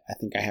 where I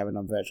think I have it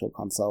on Virtual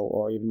Console,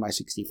 or even my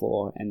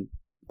 64, and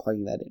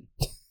plugging that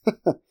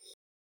in.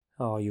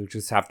 Oh, you'll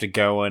just have to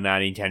go on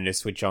Nintendo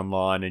Switch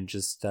Online and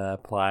just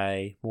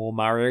play more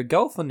Mario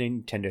Golf on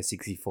Nintendo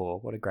 64.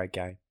 What a great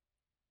game.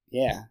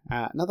 Yeah.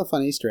 Another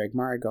fun Easter egg,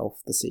 Mario Golf,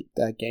 the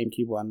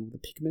GameCube one with the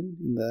Pikmin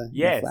in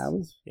the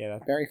flowers. Yeah.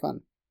 Very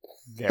fun.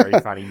 Very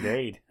fun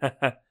indeed.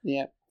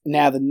 Yeah.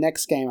 Now, the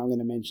next game I'm going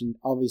to mention,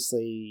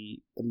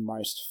 obviously the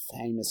most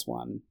famous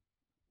one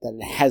that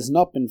it has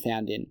not been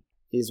found in,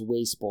 is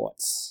Wii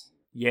Sports.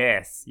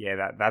 Yes,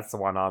 yeah, that's the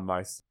one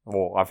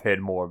I've heard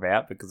more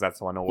about, because that's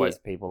the one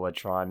people are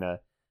trying to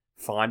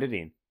find it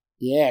in.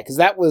 Yeah, because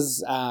that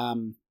was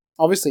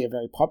obviously a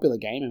very popular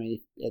game. I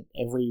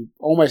mean,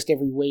 almost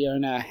every Wii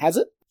owner has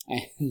it,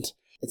 and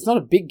it's not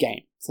a big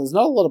game, so there's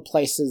not a lot of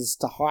places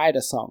to hide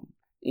a song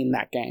in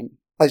that game,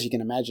 as you can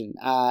imagine.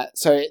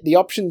 So the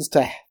options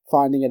to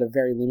finding it are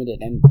very limited,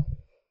 and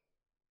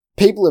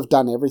people have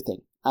done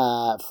everything.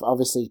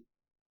 Obviously,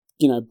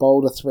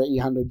 bowled a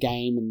 300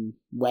 game and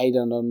waited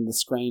on the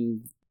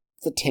screen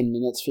for 10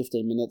 minutes,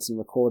 15 minutes and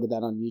recorded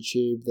that on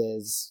YouTube.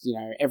 There's,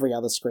 every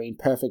other screen,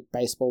 perfect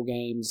baseball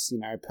games,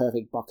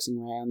 perfect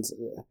boxing rounds,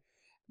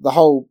 the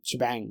whole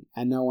shebang,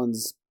 and no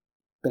one's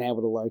been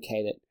able to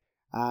locate it.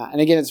 And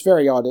again, it's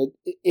very odd.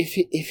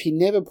 If he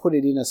never put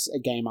it in a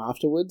game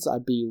afterwards,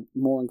 I'd be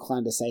more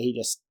inclined to say he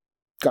just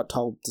got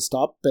told to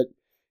stop, but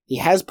he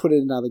has put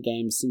it in other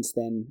games since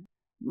then.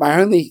 My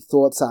only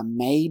thoughts are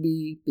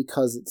maybe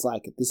because it's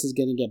like, this is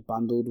going to get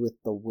bundled with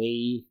the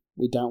Wii.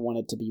 We don't want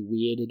it to be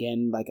weird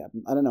again. Like,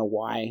 I don't know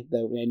why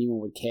anyone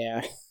would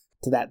care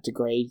to that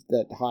degree,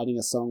 that hiding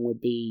a song would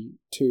be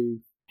too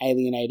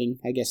alienating,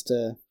 I guess,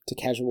 to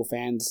casual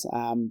fans.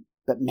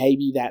 But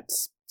maybe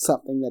that's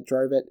something that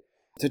drove it.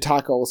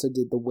 Totaka also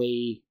did the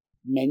Wii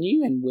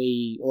menu and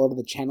a lot of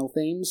the channel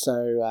themes,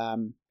 so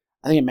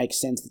I think it makes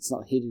sense it's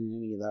not hidden in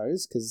any of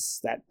those,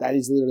 because that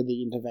is literally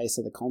the interface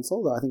of the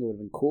console, though I think it would have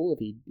been cool if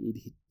he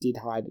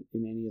did hide it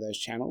in any of those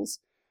channels.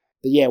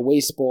 But yeah,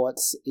 Wii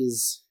Sports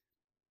is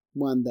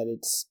one that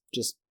it's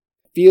just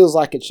feels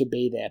like it should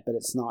be there, but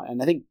it's not.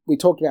 And I think we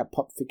talked about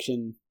Pop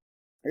Fiction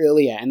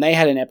earlier, and they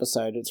had an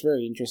episode, it's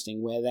very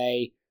interesting, where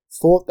they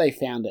thought they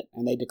found it,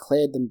 and they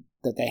declared them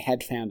that they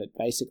had found it,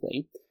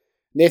 basically.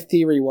 Their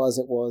theory was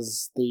it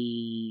was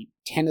the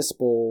tennis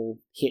ball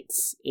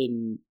hits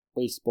in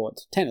Wii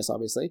Sports, tennis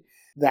obviously,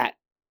 that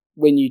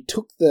when you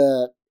took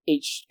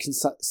each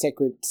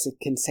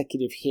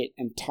consecutive hit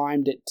and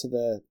timed it to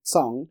the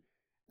song,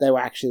 they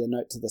were actually the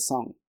notes of the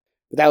song.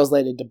 But that was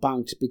later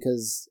debunked,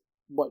 because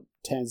what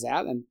turns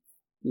out, and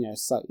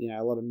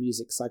a lot of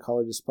music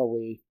psychologists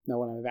probably know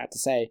what I'm about to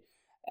say,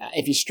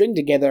 if you string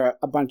together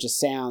a bunch of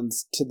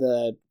sounds to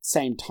the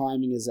same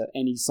timing as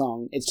any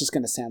song, it's just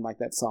going to sound like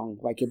that song.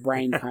 Like, your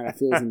brain kind of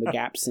fills in the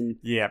gaps and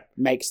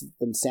makes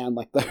them sound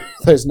like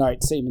those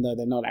notes, even though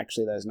they're not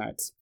actually those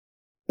notes.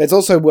 But it's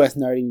also worth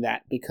noting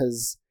that,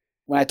 because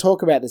when I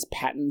talk about this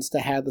patterns to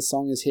how the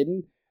song is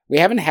hidden, we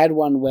haven't had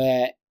one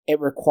where it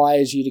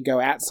requires you to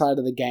go outside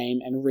of the game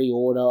and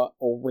reorder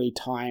or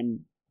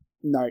retime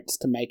notes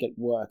to make it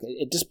work.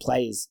 It just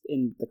plays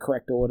in the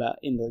correct order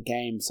in the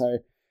game. So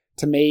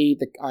to me,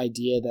 the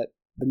idea that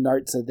the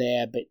notes are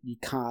there, but you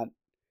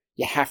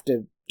have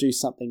to do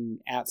something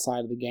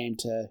outside of the game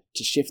to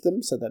shift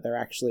them so that they're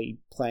actually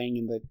playing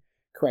in the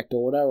correct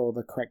order or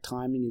the correct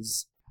timing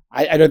is,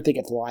 I don't think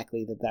it's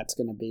likely that that's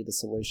going to be the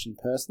solution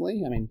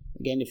personally. I mean,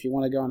 again, if you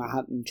want to go on a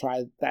hunt and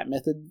try that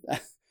method,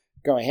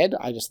 go ahead.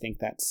 I just think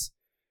that's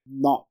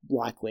not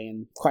likely,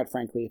 and quite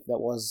frankly, if that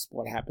was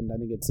what happened, I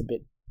think it's a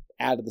bit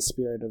out of the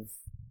spirit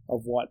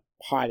of what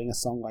hiding a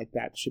song like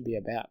that should be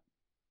about.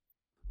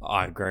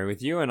 I agree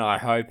with you, and I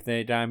hope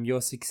that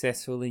you're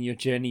successful in your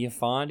journey of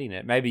finding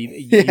it. Maybe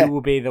you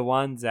will be the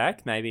one,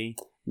 Zach. Maybe.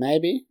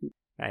 And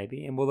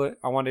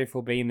I wonder if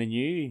it'll be in the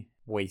new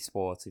Wii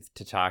Sports if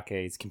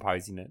Totaka is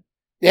composing it.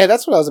 Yeah,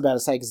 that's what I was about to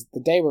say, because the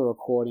day we're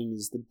recording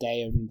is the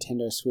day of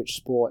Nintendo Switch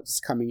Sports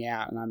coming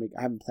out, and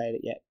I haven't played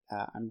it yet.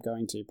 I'm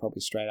going to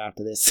probably straight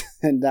after this.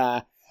 And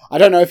I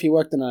don't know if he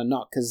worked on it or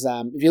not, because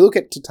if you look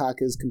at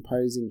Totaka's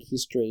composing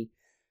history,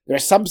 there are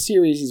some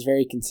series he's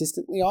very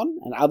consistently on,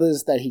 and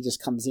others that he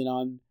just comes in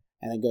on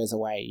and then goes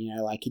away.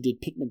 Like he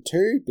did Pikmin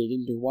 2, but he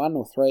didn't do 1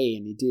 or 3,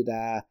 and he did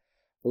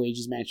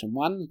Luigi's Mansion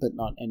 1, but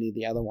not any of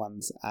the other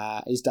ones.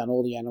 He's done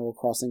all the Animal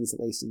Crossings, at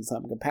least in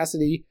some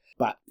capacity,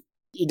 but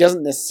he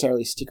doesn't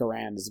necessarily stick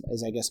around,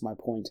 is I guess my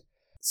point.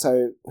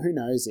 So who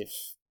knows if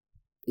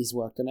he's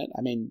worked on it.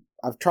 I mean,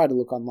 I've tried to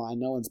look online.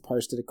 No one's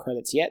posted the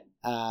credits yet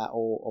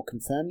or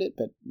confirmed it,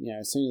 but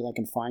as soon as I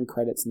can find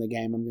credits in the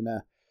game, I'm going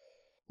to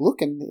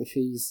look, and if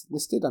he's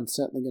listed, I'm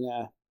certainly going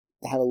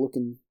to have a look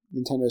in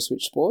Nintendo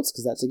Switch Sports,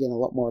 because that's, again, a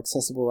lot more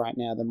accessible right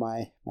now than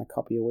my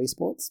copy of Wii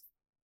Sports.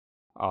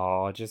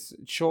 Oh,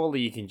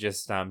 surely you can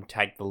just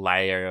take the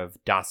layer of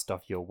dust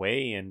off your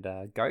Wii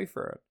and go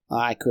for it.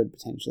 I could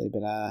potentially,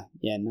 but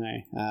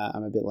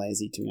I'm a bit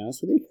lazy, to be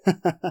honest with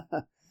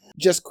you.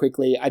 Just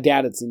quickly, I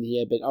doubt it's in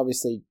here, but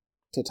obviously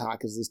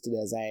Totaka's listed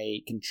as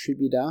a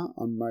contributor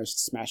on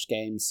most Smash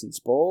games since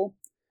Brawl.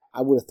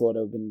 I would have thought it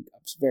would have been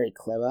very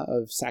clever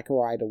of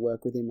Sakurai to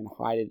work with him and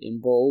hide it in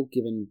Brawl,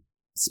 given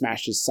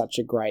Smash is such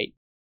a great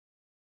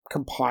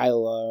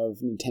compiler of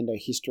Nintendo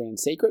history and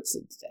secrets.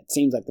 It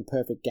seems like the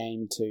perfect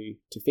game to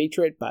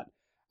feature it, but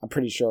I'm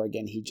pretty sure,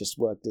 again, he just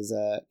worked as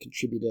a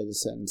contributor to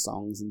certain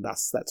songs, and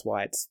thus that's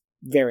why it's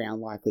very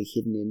unlikely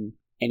hidden in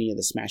any of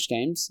the Smash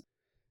games.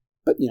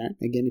 But,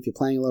 again, if you're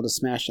playing a lot of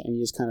Smash and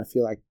you just kind of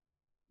feel like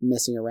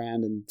messing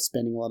around and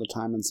spending a lot of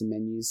time on some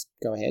menus,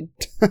 go ahead.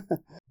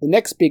 The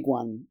next big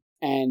one,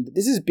 and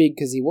this is big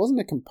because he wasn't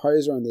a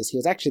composer on this, he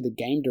was actually the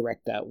game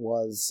director,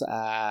 was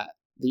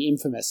the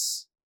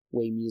infamous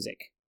Wii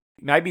Music.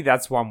 Maybe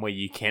that's one where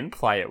you can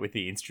play it with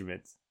the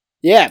instruments.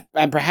 Yeah,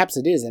 and perhaps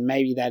it is, and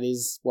maybe that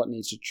is what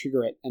needs to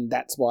trigger it, and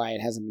that's why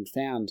it hasn't been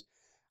found.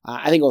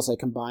 I think also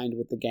combined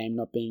with the game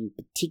not being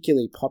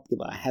particularly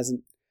popular,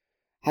 hasn't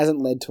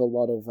led to a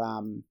lot of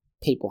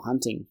people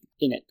hunting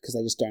in it, because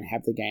they just don't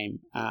have the game,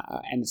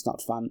 and it's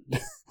not fun.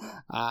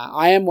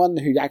 I am one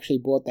who actually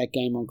bought that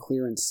game on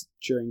clearance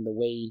during the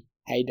Wii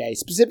heyday,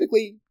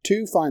 specifically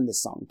to find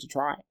this song to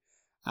try.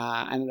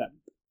 And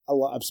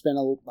I've spent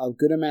a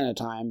good amount of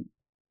time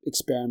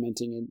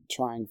experimenting and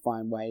trying to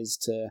find ways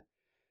to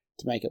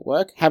make it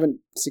work. Haven't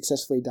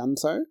successfully done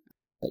so.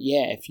 But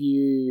yeah,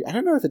 I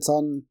don't know if it's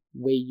on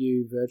Wii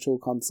U Virtual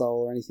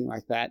Console or anything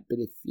like that, but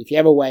if you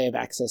have a way of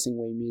accessing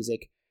Wii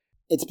Music,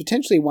 it's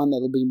potentially one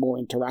that'll be more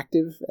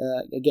interactive.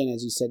 Again,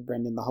 as you said,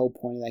 Brendan, the whole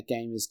point of that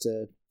game is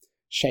to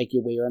shake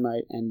your Wii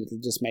remote and it'll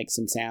just make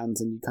some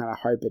sounds and you kind of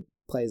hope it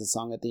plays a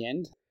song at the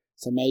end.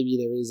 So maybe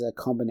there is a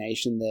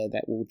combination there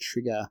that will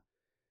trigger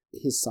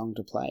his song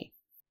to play.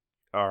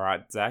 All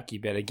right, Zach, you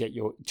better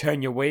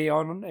turn your Wii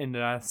on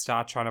and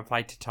start trying to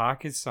play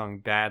Tataka's song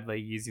badly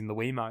using the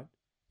Wiimote.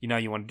 You know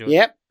you want to do it.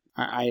 Yep,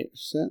 I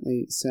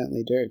certainly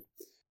do.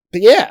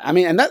 But yeah, I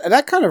mean, and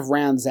that kind of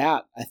rounds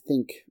out, I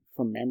think,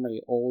 from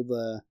memory, all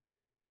the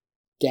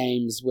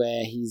games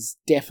where he's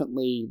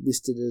definitely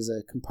listed as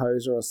a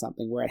composer or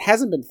something where it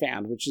hasn't been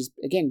found, which is,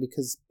 again,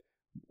 because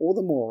all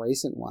the more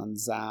recent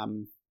ones,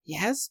 he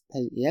has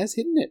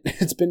hidden it.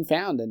 It's been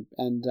found,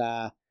 and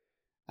I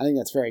think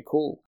that's very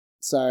cool.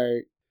 So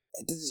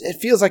it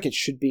feels like it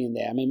should be in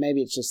there. I mean,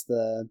 maybe it's just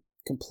the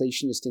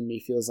completionist in me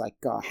feels like,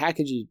 God, how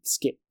could you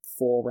skip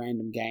 4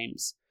 random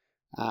games,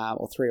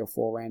 or 3 or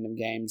 4 random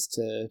games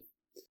to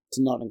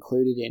not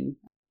include it in?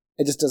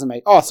 It just doesn't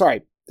make... Oh,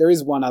 sorry. There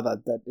is one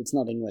other that it's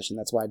not English, and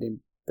that's why I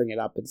didn't bring it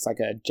up. It's like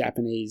a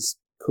Japanese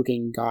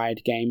cooking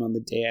guide game on the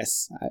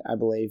DS, I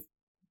believe.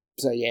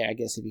 So yeah, I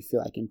guess if you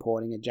feel like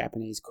importing a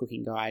Japanese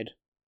cooking guide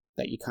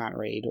that you can't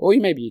read, or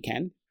maybe you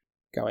can,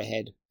 go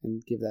ahead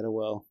and give that a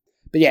whirl.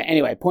 But yeah,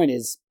 anyway, point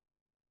is,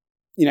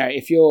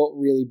 if you're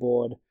really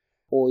bored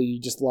or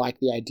you just like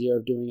the idea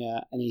of doing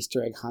an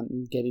Easter egg hunt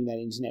and getting that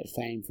internet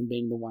fame from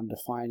being the one to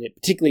find it,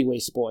 particularly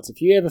Wii Sports.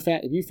 If you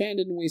found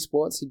it in Wii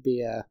Sports, you'd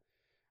be an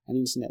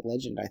internet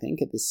legend, I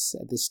think, at this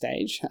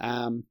stage.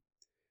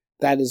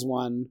 That is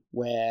one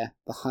where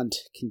the hunt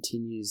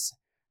continues.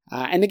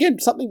 And again,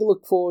 something to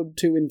look forward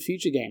to in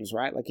future games,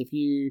 right? Like if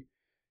you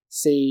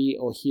see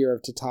or hear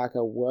of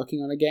Tataka working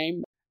on a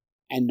game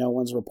and no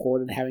one's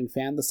reported having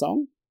found the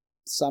song,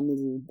 some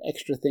little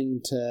extra thing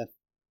to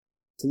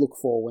look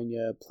for when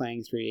you're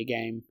playing through your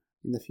game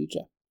in the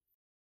future.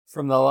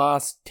 From the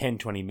last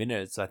 10-20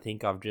 minutes, I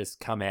think I've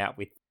just come out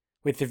with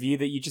the view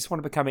that you just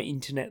want to become an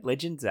internet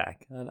legend,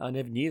 Zach. I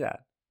never knew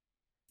that.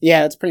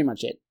 Yeah, that's pretty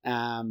much it.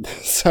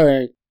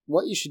 So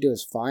what you should do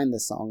is find the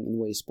song in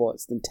Wii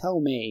Sports, then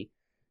tell me,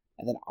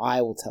 and then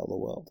I will tell the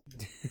world.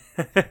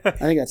 I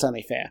think that's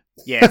only fair.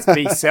 Yes,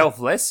 be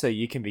selfless so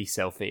you can be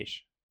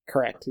selfish.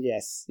 Correct,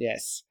 yes.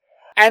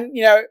 And,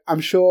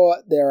 I'm sure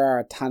there are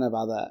a ton of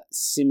other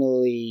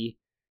similarly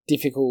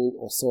difficult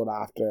or sought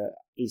after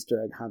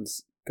Easter egg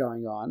hunts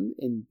going on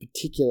in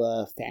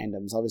particular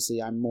fandoms.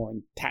 Obviously, I'm more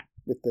in tap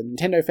with the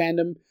Nintendo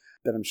fandom,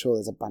 but I'm sure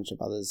there's a bunch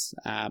of others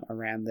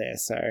around there.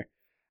 So,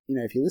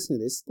 if you listen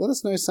to this, let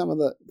us know some of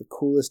the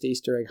coolest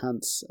Easter egg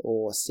hunts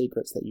or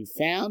secrets that you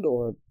found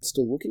or are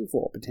still looking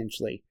for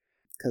potentially,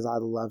 because I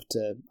love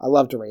to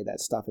read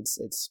that stuff.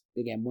 It's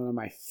again, one of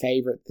my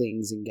favorite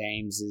things in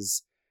games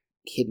is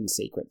hidden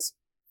secrets.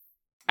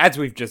 As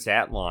we've just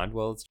outlined,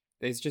 well,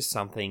 there's just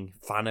something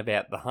fun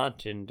about the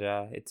hunt, and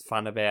it's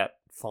fun about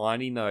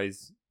finding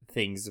those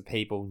things that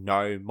people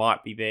know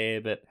might be there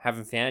but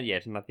haven't found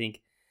yet. And I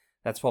think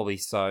that's probably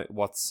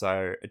what's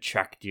so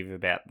attractive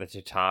about the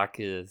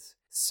Tataka's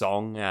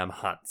song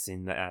hunts,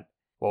 in that,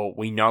 well,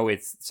 we know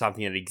it's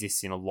something that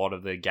exists in a lot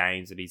of the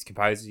games that he's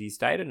composed, as he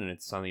stated, and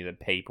it's something that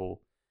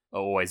people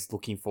are always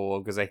looking for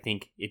because they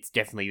think it's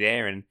definitely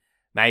there, and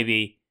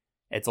maybe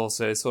it's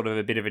also sort of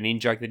a bit of an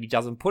in-joke that he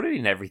doesn't put it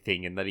in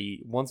everything and that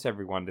he wants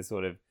everyone to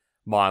sort of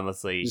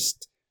mindlessly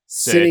just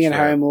sitting at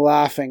home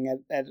laughing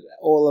at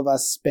all of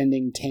us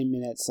spending 10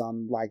 minutes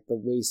on like the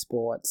Wii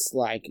Sports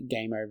like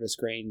game over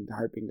screen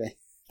hoping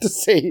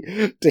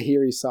to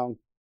hear his song.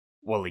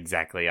 Well,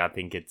 exactly. I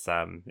think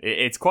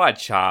it's quite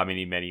charming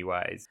in many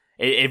ways.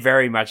 It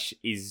very much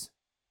is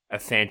a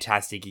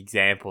fantastic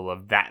example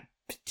of that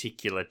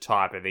particular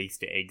type of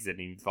Easter eggs that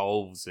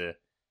involves a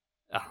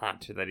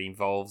hunt, that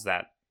involves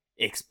that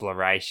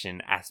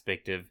exploration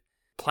aspect of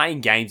playing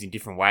games in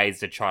different ways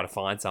to try to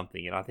find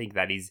something, and I think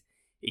that is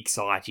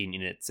exciting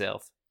in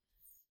itself.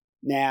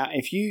 Now,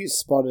 if you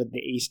spotted the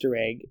Easter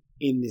egg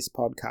in this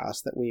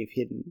podcast that we've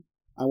hidden,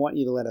 I want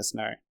you to let us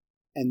know.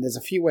 And there's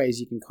a few ways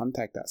you can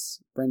contact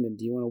us. Brendan,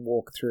 do you want to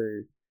walk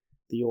through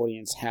the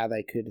audience how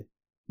they could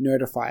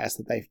notify us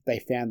that they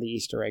found the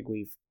Easter egg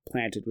we've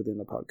planted within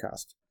the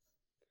podcast?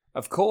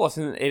 Of course,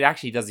 and it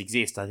actually does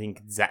exist. I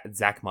think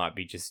Zach might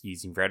be just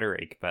using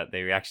rhetoric, but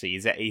there actually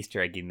is an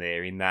Easter egg in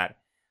there, in that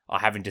I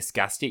haven't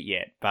discussed it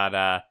yet.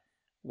 But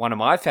one of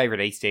my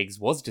favourite Easter eggs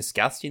was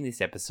discussed in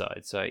this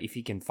episode. So if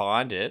you can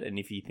find it, and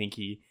if you think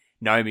you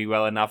know me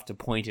well enough to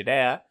point it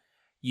out,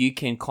 you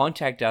can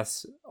contact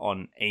us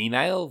on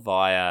email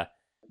via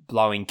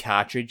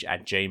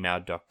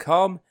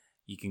blowingcartridge@gmail.com.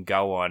 You can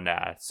go on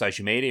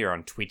social media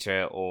on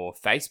Twitter or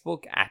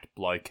Facebook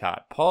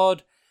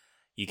 @blowcartpod.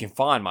 You can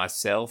find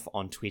myself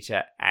on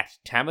Twitter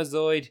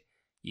 @Tamazoid.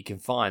 You can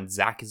find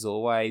Zach, as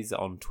always,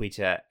 on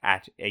Twitter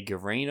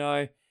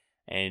 @Eggerino.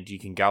 And you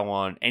can go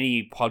on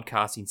any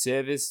podcasting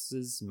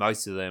services.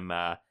 Most of them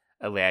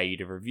allow you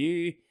to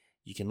review.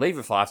 You can leave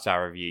a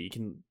 5-star review. You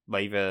can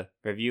leave a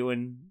review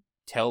and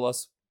tell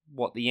us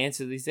what the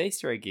answer to this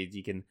Easter egg is.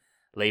 You can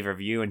leave a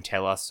review and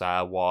tell us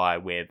why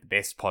we're the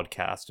best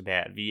podcast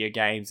about video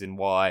games and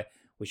why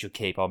we should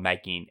keep on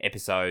making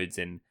episodes.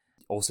 And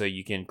also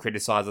you can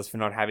criticize us for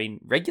not having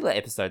regular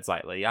episodes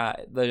lately.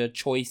 The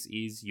choice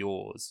is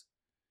yours.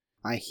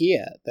 I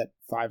hear that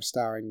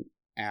 5-starring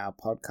our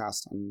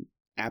podcast on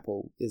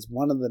Apple is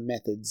one of the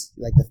methods,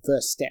 like the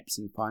first steps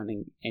in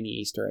finding any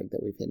Easter egg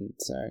that we've hidden.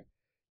 So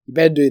you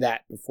better do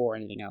that before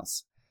anything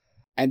else.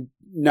 And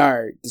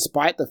no,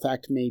 despite the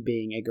fact of me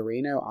being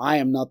Eggerino, I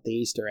am not the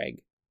Easter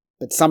egg.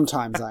 But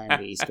sometimes I am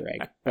the Easter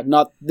egg. But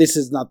this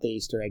is not the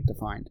Easter egg to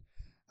find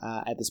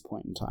at this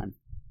point in time.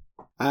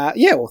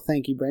 Well,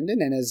 thank you,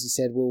 Brendan. And as you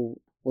said, we'll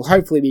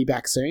hopefully be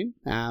back soon.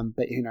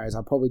 But who knows?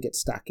 I'll probably get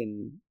stuck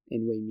in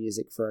Wii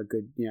Music for a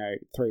good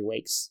 3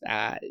 weeks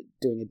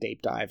doing a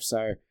deep dive.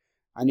 So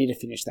I need to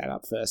finish that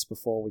up first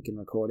before we can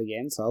record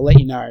again. So I'll let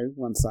you know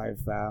once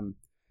I've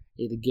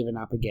either given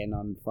up again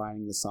on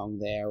finding the song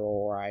there,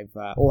 or I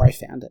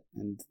found it,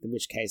 and in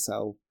which case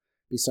I'll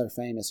be so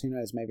famous. Who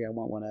knows? Maybe I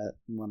won't want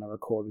to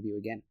record with you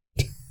again.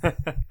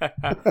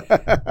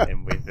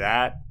 And with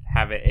that,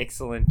 have an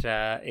excellent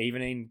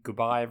evening.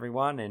 Goodbye,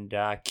 everyone, and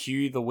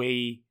cue the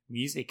Wii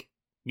music.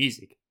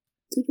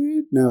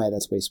 No way,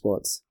 that's Wii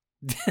Sports.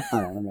 I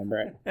don't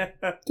remember it.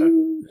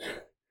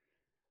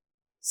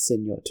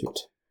 Senor Toot.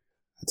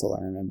 That's all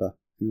I remember.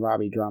 And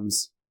Rabi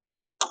drums.